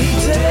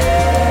do?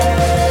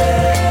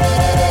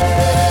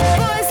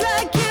 Boys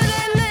like you,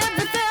 they live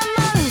with their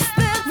mothers,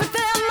 live with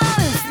their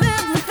mothers,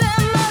 live with their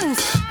mothers.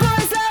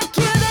 Boys like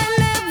you, they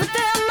live with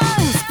their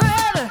mothers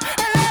forever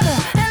and ever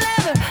and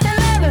ever and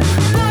ever.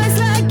 Boys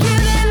like you,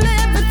 they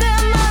live with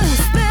their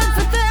mothers, live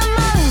with their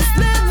mothers,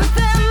 live with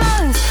their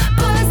mothers.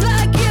 Boys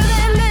like you,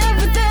 they live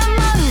with their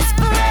mothers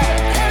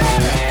forever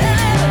and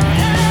ever and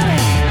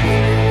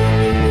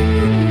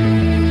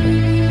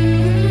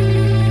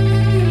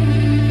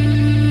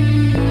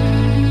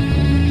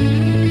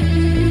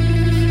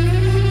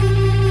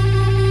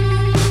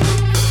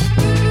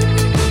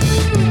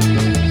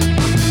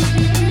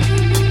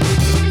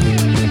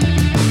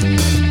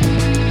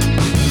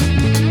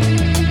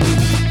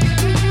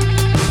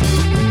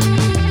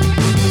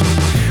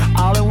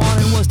all I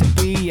wanted was to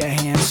be a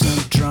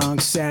handsome,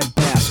 drunk, sad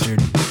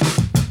bastard.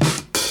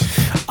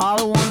 All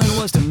I wanted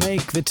was to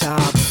make the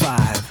top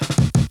 5.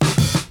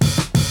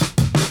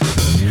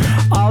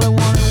 All I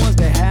wanted was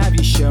to have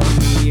you show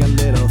me a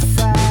little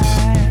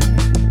thigh.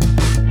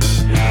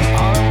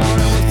 All I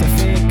wanted was to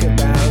think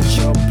about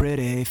your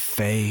pretty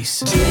face.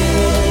 Daydream,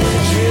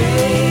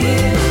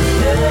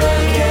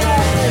 look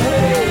at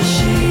her,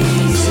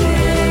 she's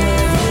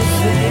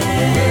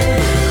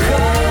everything.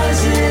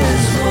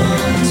 Causes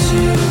one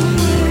to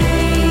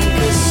make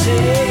a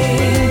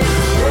scene.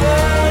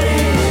 What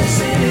is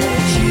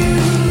it you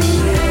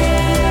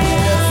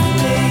have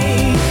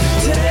me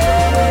do?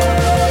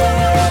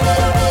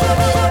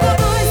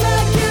 Boys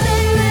like you,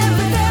 they live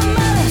with their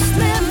mothers,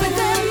 live with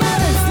their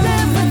mothers,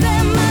 live with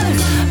their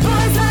mothers.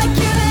 Boys like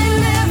you, they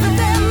live with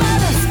their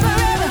mothers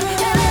forever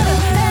and ever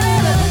and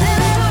ever and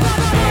ever.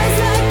 Boys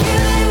like you,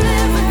 they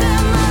live with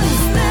their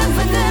mothers, live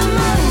with their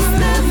mothers,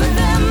 live with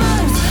their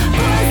mothers.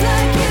 Boys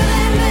like you,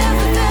 they live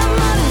with their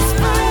mothers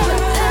forever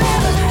and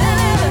ever and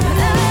ever and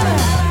ever.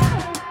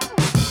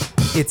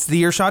 It's the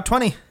Earshot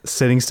 20.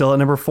 Sitting still at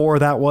number 4,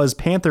 that was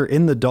Panther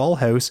in the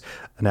Dollhouse,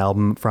 an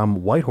album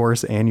from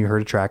Whitehorse, and you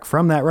heard a track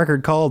from that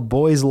record called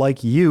Boys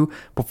Like You.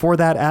 Before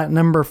that, at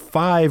number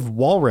 5,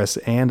 Walrus,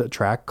 and a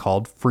track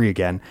called Free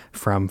Again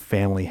from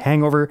Family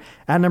Hangover.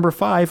 At number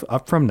 5,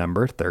 up from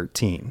number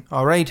 13.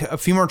 All right, a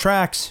few more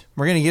tracks.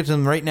 We're going to get to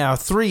them right now.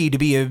 3 to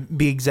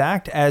be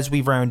exact, as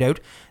we round out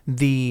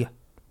the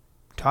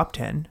top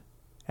 10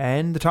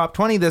 and the top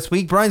 20 this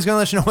week. Brian's going to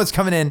let you know what's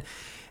coming in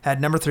at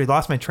number 3.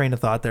 Lost my train of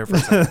thought there for a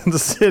second.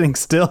 Sitting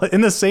still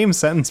in the same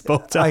sentence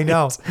both times. I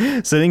know.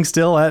 Sitting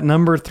still at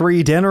number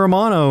 3, Dan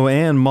Romano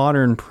and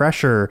Modern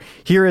Pressure.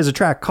 Here is a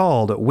track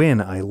called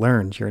When I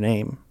Learned Your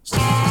Name.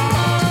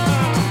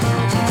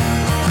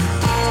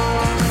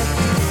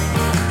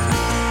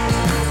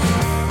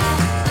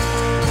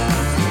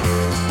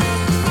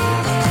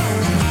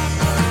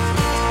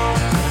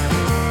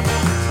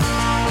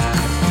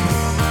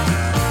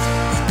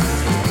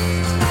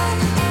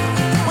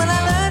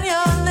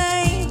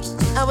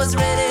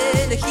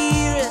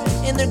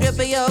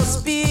 your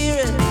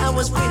spirit, I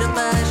was freed of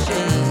my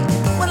shame.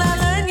 When I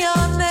learned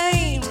your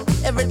name,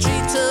 every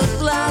tree took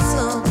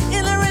blossom.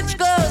 In the rich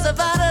glows of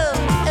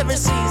autumn, every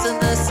season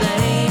the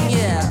same,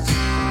 yeah.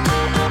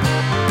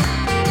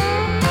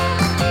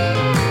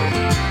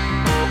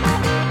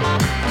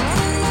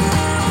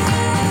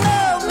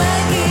 Oh,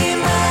 Maggie,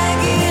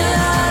 Maggie,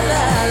 la,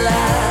 la,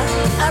 la.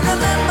 I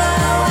remember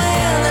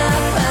when I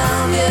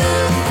found you.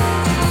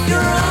 You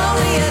were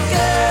only a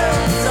girl,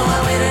 so I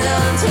waited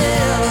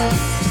until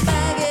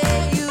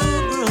Maggie, you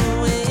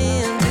grew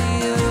into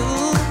you.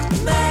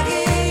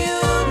 Maggie,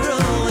 you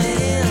grew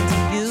into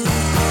you.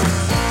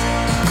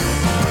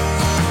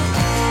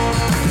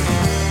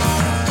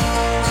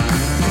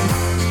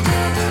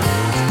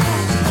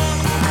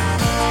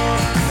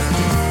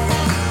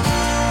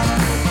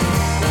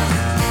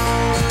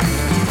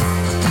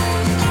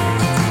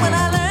 When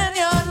I learned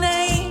your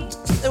name,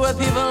 there were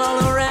people all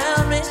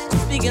around me,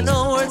 speaking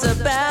no words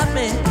about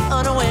me,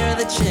 unaware of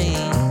the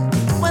change.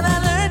 When I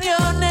learned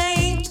your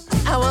name,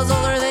 I was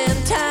older than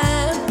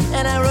time,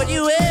 and I wrote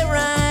you a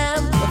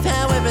rhyme of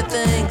how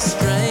everything's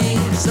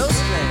strange, so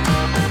strange.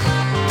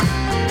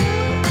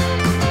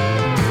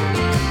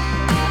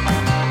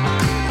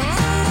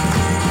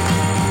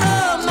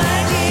 Oh,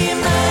 Maggie,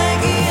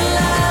 Maggie,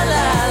 la,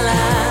 la,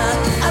 la.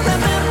 I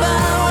remember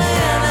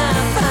when I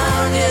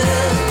found you.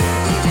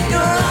 You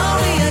were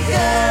only a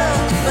girl,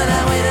 but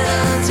I waited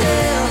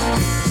until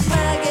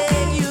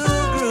Maggie, you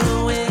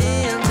grew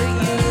into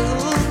you.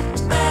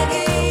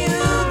 Maggie,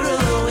 you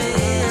grew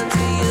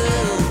into you.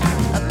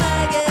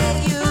 Maggie,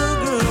 you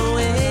grew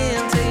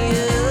into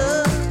you.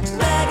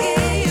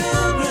 Maggie, you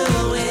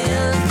grew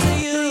into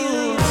you.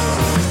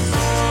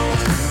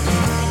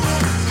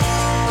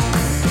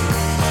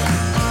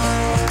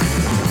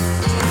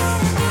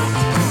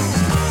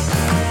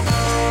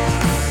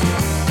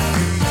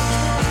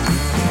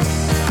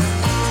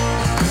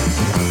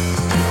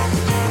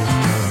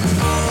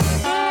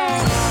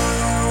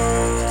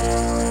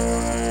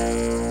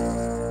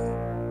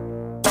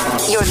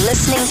 You're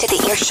listening to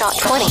the Earshot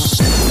 20.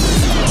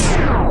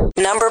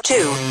 Number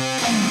 2.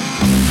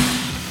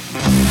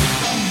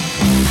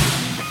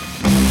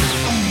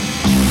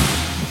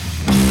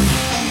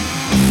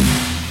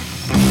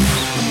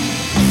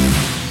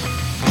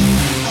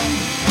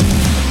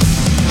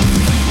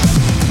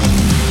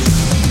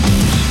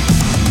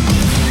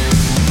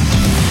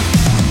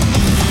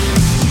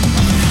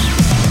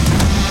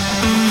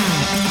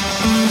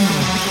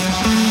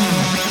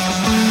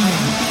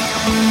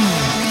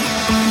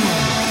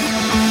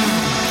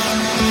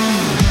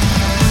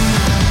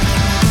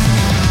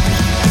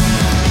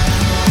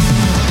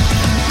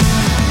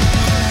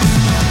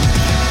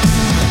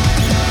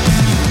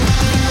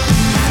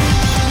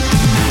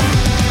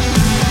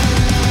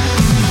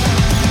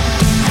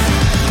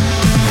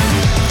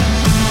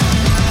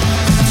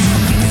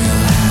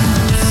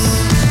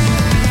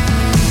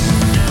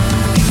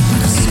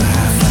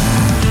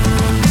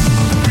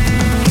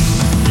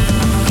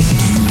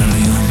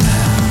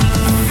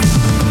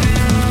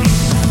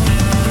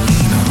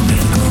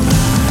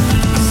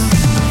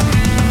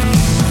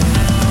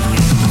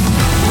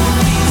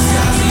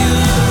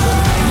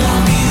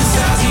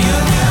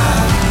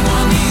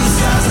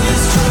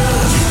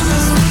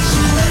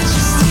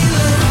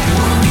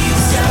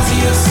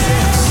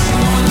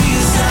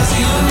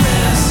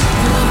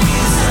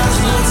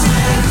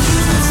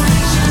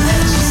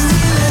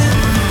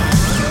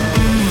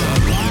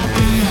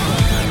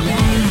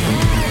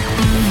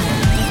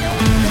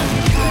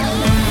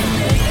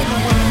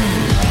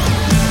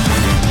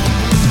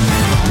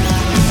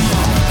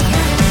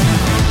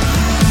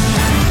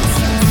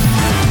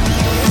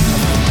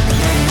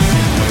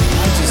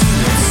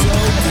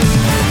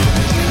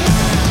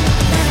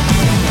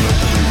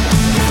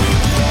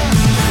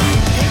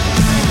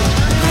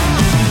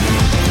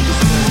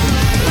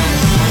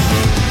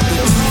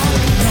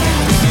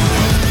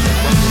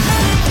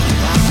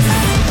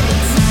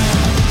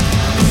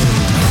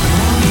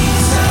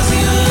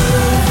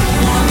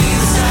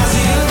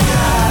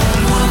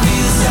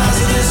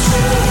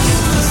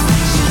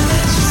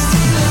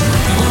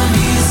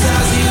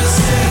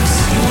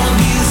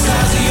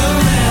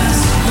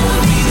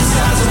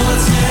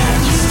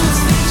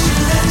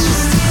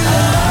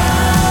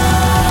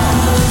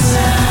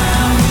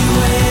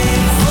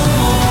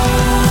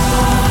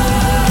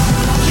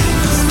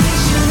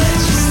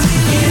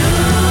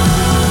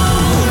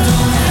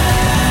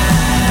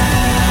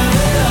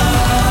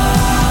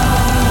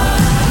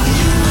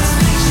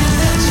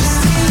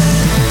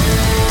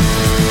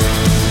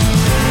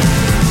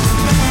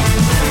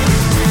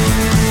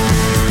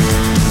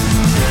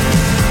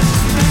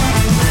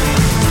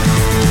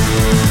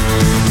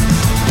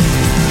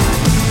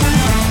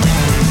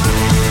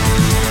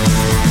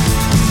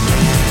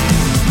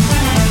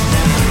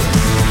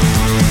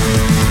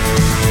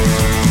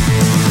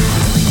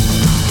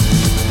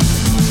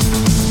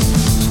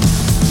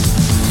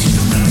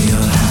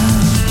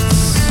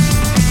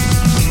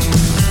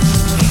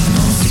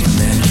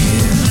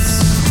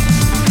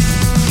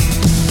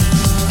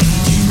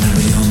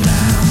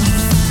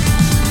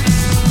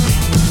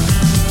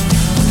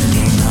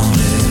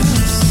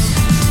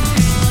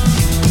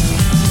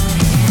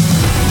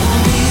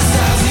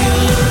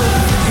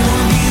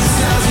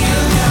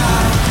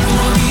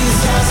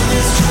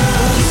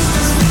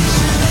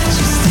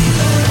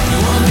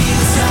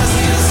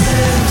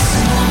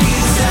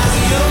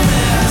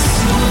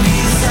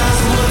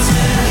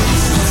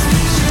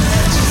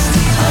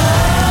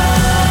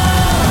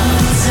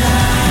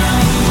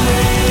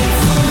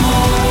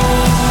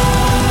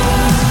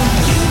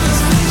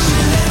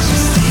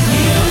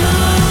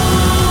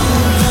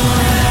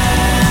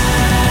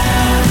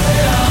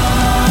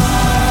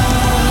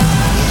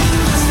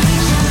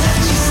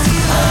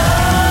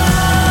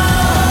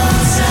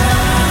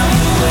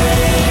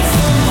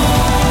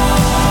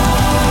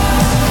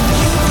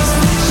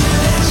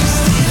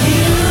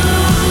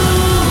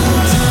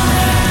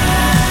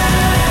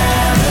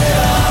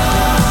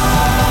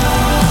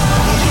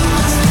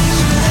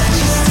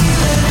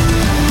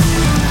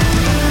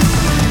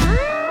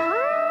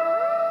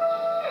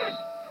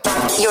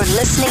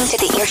 listening to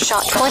the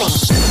Earshot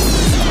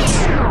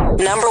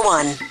 20. Number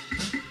 1.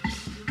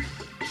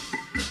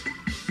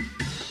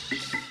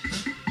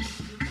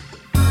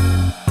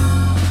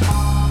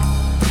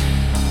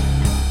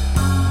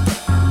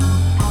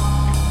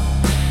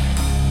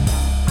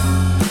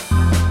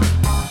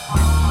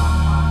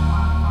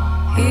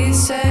 He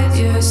said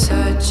you're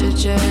such a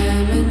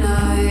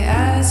Gemini,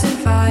 as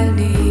if I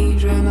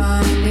need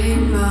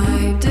reminding.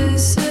 My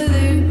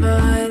dissolute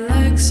mind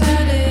looks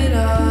at it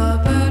all,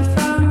 but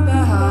from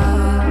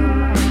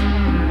behind.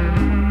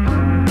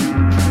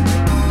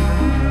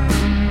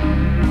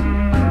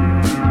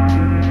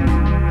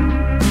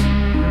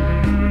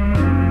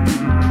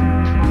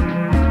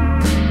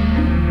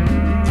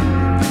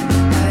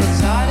 I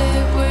thought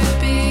it would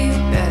be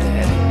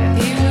better.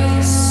 He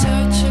was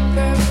such a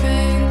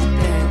perfect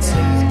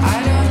dancer. I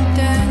don't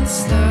dance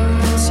slow,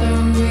 so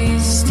we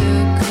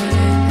still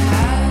couldn't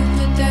have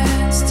a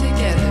dance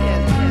together.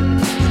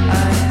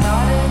 I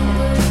thought it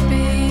would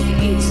be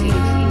easy.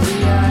 The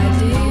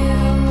idea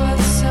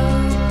was so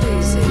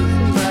pleasing,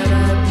 but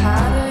a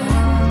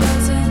pattern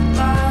doesn't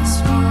last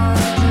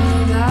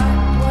forever. That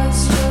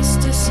was just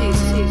a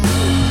season.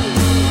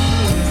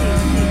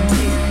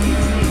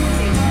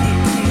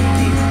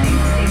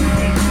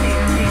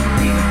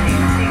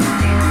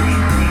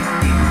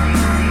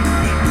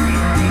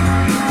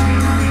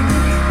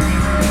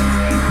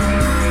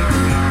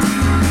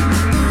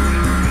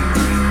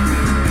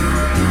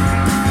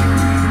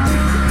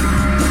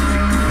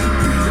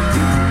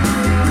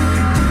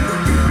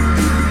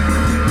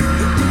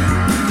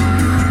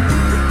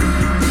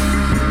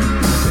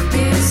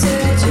 He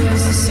said you're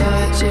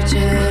such a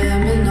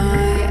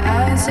Gemini,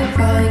 as if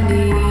I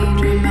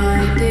need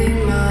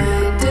reminding.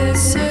 My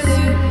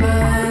dissolute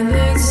mind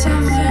looks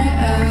somewhere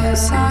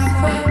else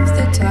half of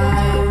the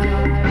time.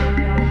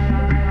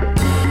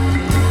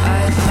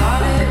 I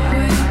thought it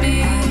would be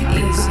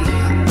easy.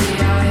 The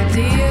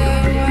idea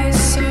was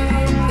so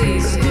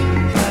pleasing,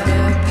 but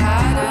a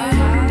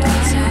pattern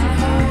doesn't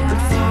hold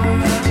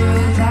forever.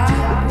 That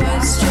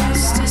was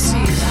just a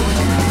season.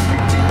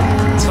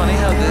 It's funny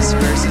how this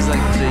verse is like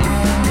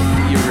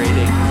your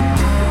rating.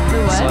 The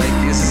It's what? like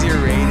this is your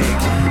rating.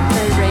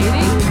 The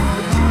rating?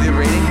 The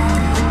rating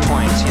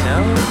point, you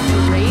know?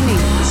 The rating.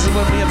 This is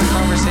when we have a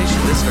conversation,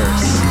 this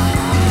verse.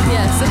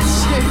 Yes, that's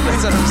true.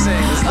 That's what I'm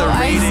saying. This is the Oh,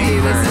 I rating see.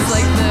 verse. This is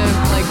like the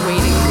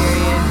waiting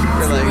period. We're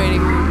It's the like-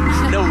 waiting room.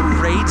 No,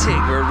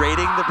 rating. We're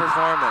rating the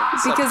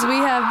performance. Because we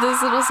have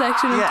this little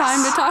section of Yes.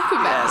 time to talk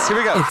about Yes, it. here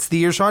we go. It's the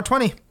Earshot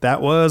 20.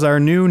 That was our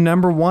new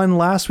number 1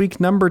 last week.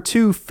 Number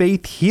 2,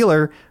 Faith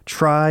Healer.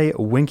 Try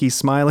Winky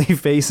Smiley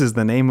Face is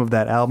the name of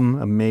that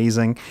album.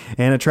 Amazing.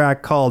 And a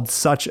track called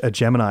Such a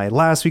Gemini.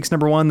 Last week's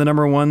number 1, the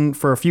number 1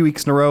 for a few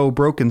weeks in a row,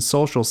 Broken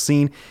Social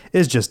Scene,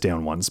 is just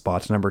down 1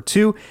 spot to number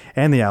 2.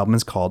 And the album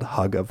is called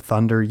Hug of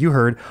Thunder. You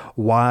heard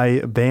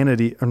Why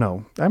Vanity. Or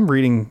no, I'm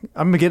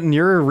getting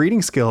your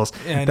reading skills.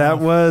 Yeah, I that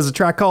know. was a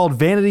track called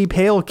Vanity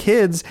Pale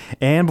Kids.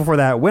 And before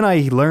that, When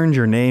I Learned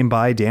Your Name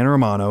by Dan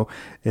Romano.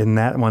 And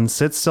that one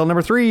sits still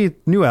number 3,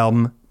 new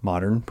album,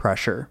 Modern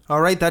Pressure.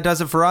 All right, that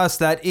does it for us.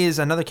 That is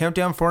another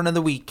countdown for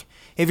another week.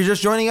 If you're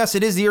just joining us,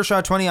 it is the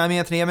Earshot 20. I'm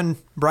Anthony Enman,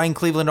 Brian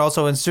Cleveland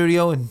also in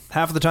studio, and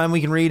half of the time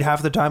we can read, half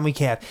of the time we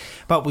can't.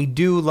 But we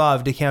do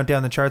love to count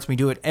down the charts. We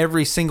do it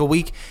every single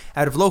week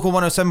out of local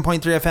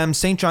 107.3 FM,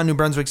 St. John, New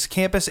Brunswick's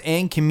campus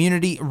and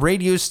community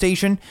radio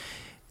station.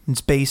 It's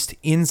based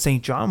in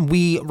St. John.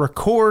 We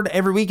record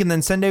every week and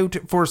then send out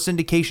for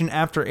syndication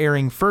after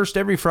airing first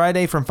every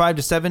Friday from 5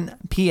 to 7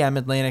 p.m.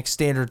 Atlantic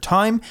Standard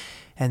Time,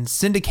 and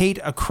syndicate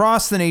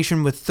across the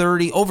nation with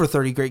over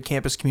 30 great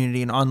campus,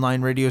 community, and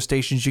online radio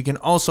stations. You can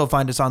also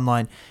find us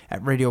online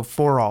at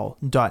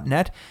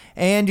radioforall.net,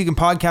 and you can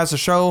podcast the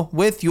show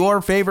with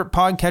your favorite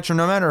podcatcher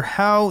no matter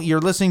how you're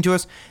listening to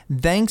us.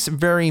 Thanks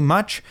very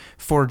much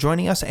for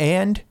joining us,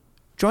 and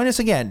join us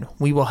again.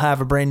 We will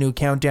have a brand new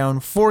countdown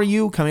for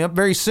you coming up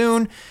very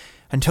soon.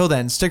 Until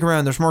then, stick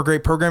around. There's more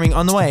great programming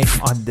on the way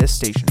on this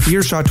station.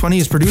 Earshot 20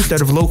 is produced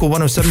out of local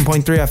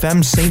 107.3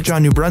 FM, St.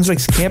 John, New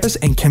Brunswick's campus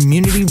and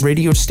community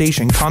radio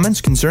station. Comments,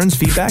 concerns,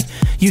 feedback,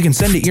 you can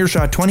send to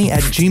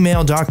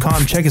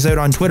earshot20@gmail.com. Check us out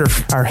on Twitter.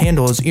 Our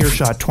handle is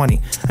earshot20.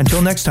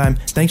 Until next time,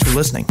 thanks for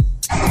listening.